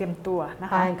การเตรียมตัวนะ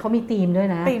คะเขามีธีมด้วย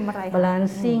นะธีมอะไร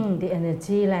Balancing the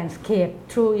Energy Landscape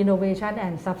Through Innovation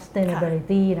and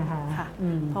Sustainability นะคะ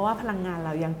เพราะว่าพลังงานเร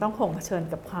ายังต้องคงเผชิญ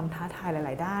กับความท้าทายหล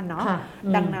ายๆด้านเนาะ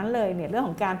ดังนั้นเลยเนี่ยเรื่องข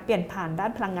องการเปลี่ยนผ่านด้า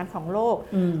นพลังงานของโลก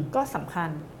ก็สำคัญ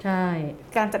ใช่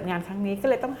การจัดงานครั้งนี้ก็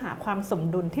เลยต้องหาความสม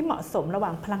ดุลที่เหมาะสมระหว่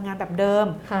างพลังงานแบบเดิม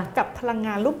กับพลังง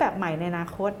านรูปแบบใหม่ในอนา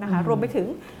คตนะคะรวมไปถึง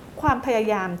ความพยา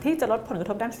ยามที่จะลดผลกระ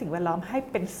ทบด้านสิ่งแวดล้อมให้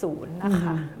เป็นศูนย์นะค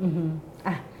ะ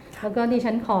แล้วก็ดิ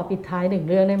ฉันขอปิดท้าย1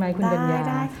เรื่องได้ไหมคุณกัญญา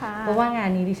ได้ค่ะเพราะว่างาน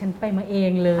นี้ดิฉันไปมาเอ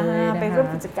งเลยนะคะไปร่วม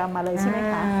กิจกรรมมาเลยใช่ไหม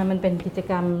คะมันเป็นกิจ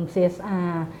กรรม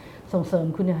CSR ส่งเสริม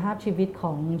คุณภาพชีวิตข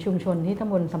องชุมชนที่ต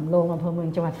ำบลสำโรงอำเภอเมือง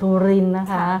จังหวัดสุรินทร์นะ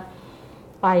คะ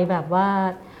ไปแบบว่า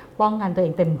ป้องกันตัวเอ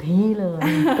งเต็มที่เลย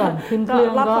ก่อนขึ้นเครื่อ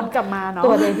งก็ต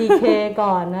รวจ ATK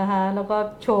ก่อนนะคะแล้วก็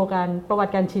โชว์การประวั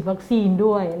ติการฉีดวัคซีน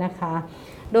ด้วยนะคะ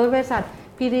โดยบริษัท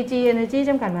PTG Energy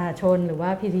จำกัดมหาชนหรือว่า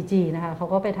PTG นะคะเขา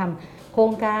ก็ไปทำโคร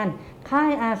งการ ค่า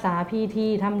ยอาสา PT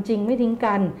ทำจริงไม่ทิ้ง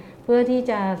กันเพื่อที่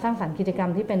จะสร้างสรรค์กิจกรร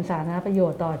มที่เป็นสาธารณประโย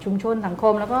ชน์ต่อชุมชนสังค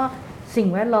มแล้วก็สิ่ง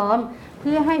แวดล้อมเ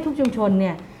พื่อให้ทุกชุมชนเ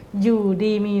นี่ยอยู่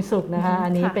ดีมีสุขนะคะอั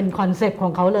นนี้เป็นคอนเซปต์ขอ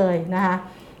งเขาเลยนะคะ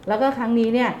แล้วก็ครั้งนี้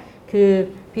เนี่ยคือ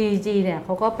PTG เนี่ยเข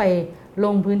าก็ไปล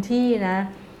งพื้นที่นะ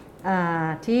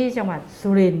ที่จังหวัดสุ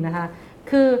รินทร์นะคะ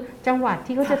คือจังหวัด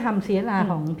ที่เขาจะทำ CSR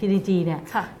ของ PTG เนี่ย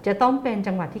จะต้องเป็น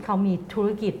จังหวัดที่เขามีธุร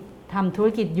กิจทำธุร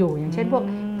กิจอยู่อย่างเช่นพวก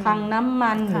คลังน้ำ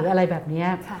มันหรืออะไรแบบนี้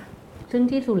ซึ่ง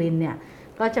ที่สุรินทร์เนี่ย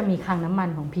ก็จะมีคลังน้ำมัน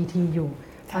ของ PT อยู่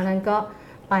เพราะนั้นก็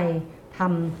ไปท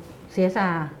ำ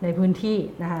CSR ในพื้นที่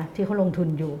นะคะที่เขาลงทุน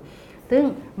อยู่ซึ่ง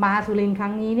มาสุรินทร์ครั้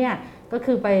งนี้เนี่ยก็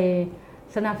คือไป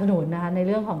สนับสนุนนะคะในเ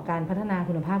รื่องของการพัฒนา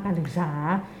คุณภาพการศึกษา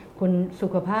คุณสุ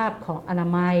ขภาพของอนา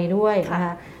มัยด้วยนะค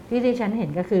ะที่ดิฉันเห็น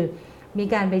ก็คือมี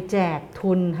การไปแจก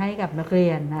ทุนให้กับนักเรี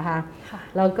ยนนะคะ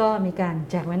แล้วก็มีการ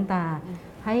แจกแว่นตา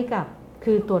ให้กับ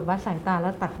คือตรวจวัดสายตาแล้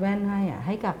วตัดแว่นใ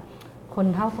ห้กับคน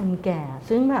เฒ่าคนแก่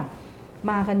ซึ่งแบบ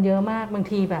มากันเยอะมากบาง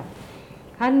ทีแบบ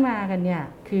ท่านมากันเนี่ย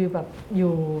คือแบบอ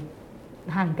ยู่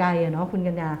ห่างไกลเนาะคุณ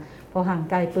กัญญาพอห่าง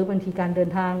ไกลปุ๊บบางทีการเดิน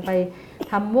ทางไป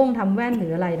ทำแว่นหรื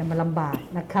ออะไรมันลำบาก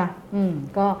นะคะ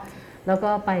ก็แล้วก็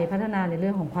ไปพัฒนาในเรื่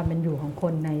องของความเป็นอยู่ของค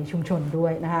นในชุมชนด้ว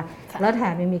ยนะคะแล้วแถ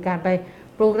มยังมีการไป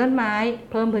ปลูกต้นไม้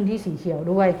เพิ่มพื้นที่สีเขียว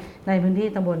ด้วยในพื้นที่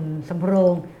ตำบลสำโร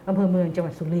งอำเภอเมืองจังห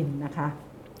วัดสุรินทร์นะคะ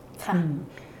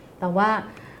แต่ว่า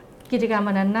กิจกรรม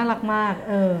วันนั้นน่ารักมาก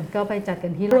ก็ไปจัดกั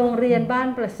นที่โรงเรียนบ้าน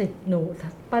ประสิทธิ์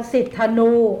ธนู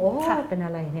โอ้เป็นอ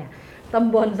ะไรเนี่ยต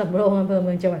ำบลสำโรงอำเภอเ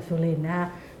มืองจังหวัดสุรินทร์นะคะ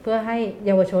เพื่อให้เ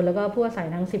ยาวชนแล้วก็ผู้อาศัย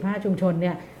ทั้ง15ชุมชนเ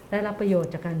นี่ยได้รับประโยช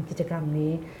น์จากการกิจกรรม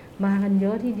นี้มากันเย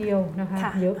อะทีเดียวนะคะ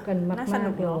เยอะกันมาก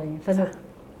ๆเลยส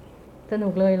นุ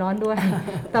กเลยร้อนด้วย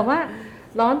แต่ว่า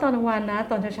ร้อนตอนกลางวันนะ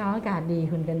ตอนเช้าอากาศดี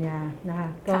คุณกัญญานะคะ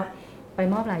ก็ไป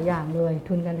มอบหลายอย่างเลย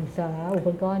ทุนการศึกษาอุป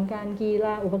กรณ์การกีฬ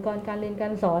าอุปกรณ์การเรียนกา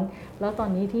รสอนแล้วตอน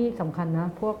นี้ที่สำคัญนะ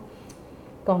พวก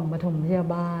กล่องปฐมพยา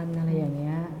บาลอะไรอย่างเ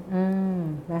งี้ย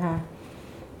นะคะ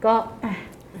ก็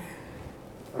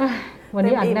วัน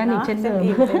นี้อัดแน่นอีกเช่นเดิม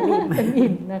เป็น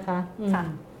อิ่มนะคะ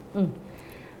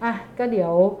ก็เดี๋ย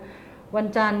ววัน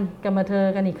จันทร์กลับมาเจอ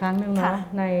กันอีกครั้งหนึ่งเนาะ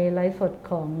ในไลฟ์สด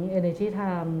ของ Energy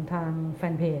Time ทางแฟ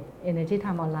นเพจ Energy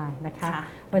Time ออนไลน์นะคะ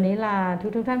วันนี้ลา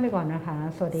ทุกท่านไปก่อนนะคะ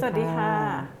สวัสดีค่ะ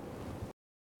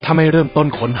ถ้าไม่เริ่มต้น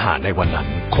ค้นหาในวันนั้น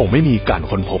คงไม่มีการ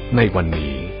ค้นพบในวัน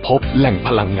นี้พบแหล่งพ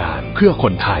ลังงานเพื่อค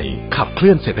นไทยขับเค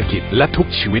ลื่อนเศรษฐกิจและทุก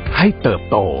ชีวิตให้เติบ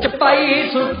โตจะไป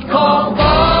สุดขอบ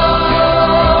ฟ้า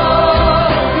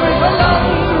ด้วยพลัง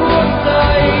ดวงใจ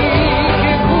เ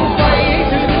คียงคู่ไป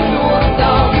ถึงดวงด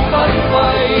าวที่ฝันใฝ่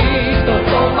เติบ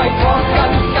โตไปพร้อมกั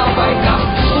นก้าวไปกับ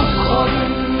ทุกคน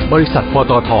บริษัทป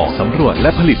ตท.สำรวจและ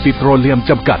ผลิตปิโตรเลียม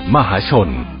จำกัดมหาชน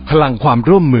พลังความ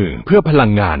ร่วมมือเพื่อพลั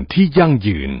งงานที่ยั่ง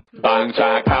ยืนบางจ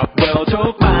ากขับเร็วทุ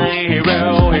กไปให้เร็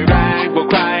วให้แรงกว่า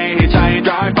ใครให้ใจ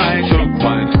ร้ายไปทุก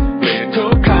วันเปลี่ยนทุ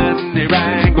กคันให้แร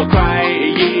งกว่าใคร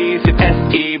20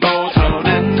 SE Volt เท่า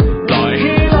นั้นปล่อยใ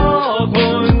ห้โลกหมุ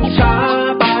นช้า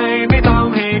ไปไม่ต้อง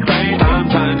ให้ใครตาม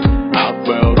ทันอัพเว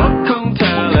ลรถของเธ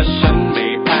อและฉันไม่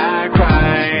แพ้ใคร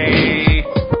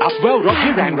อัพเวลรถให้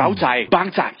แรงเร้าใจบาง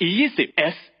จาก E20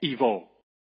 S Evo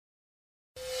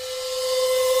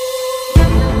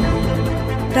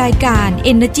รายการ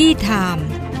Energy Time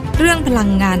เรื่องพลั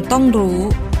งงานต้องรู้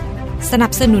สนั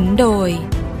บสนุนโดย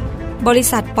บริ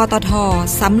ษัทปตท.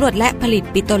สำรวจและผลิต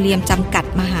ปิโตรเลียมจำกัด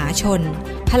มหาชน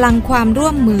พลังความร่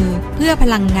วมมือเพื่อพ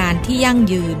ลังงานที่ยั่ง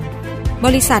ยืนบ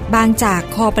ริษัทบางจาก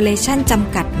คอร์ปอเรชั่นจ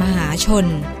ำกัดมหาชน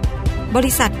บ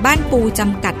ริษัทบ้านปูจ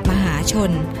ำกัดมหาช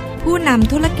นผู้น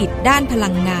ำธุรกิจด้านพลั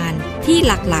งงานที่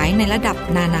หลากหลายในระดับ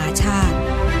นานาชาติ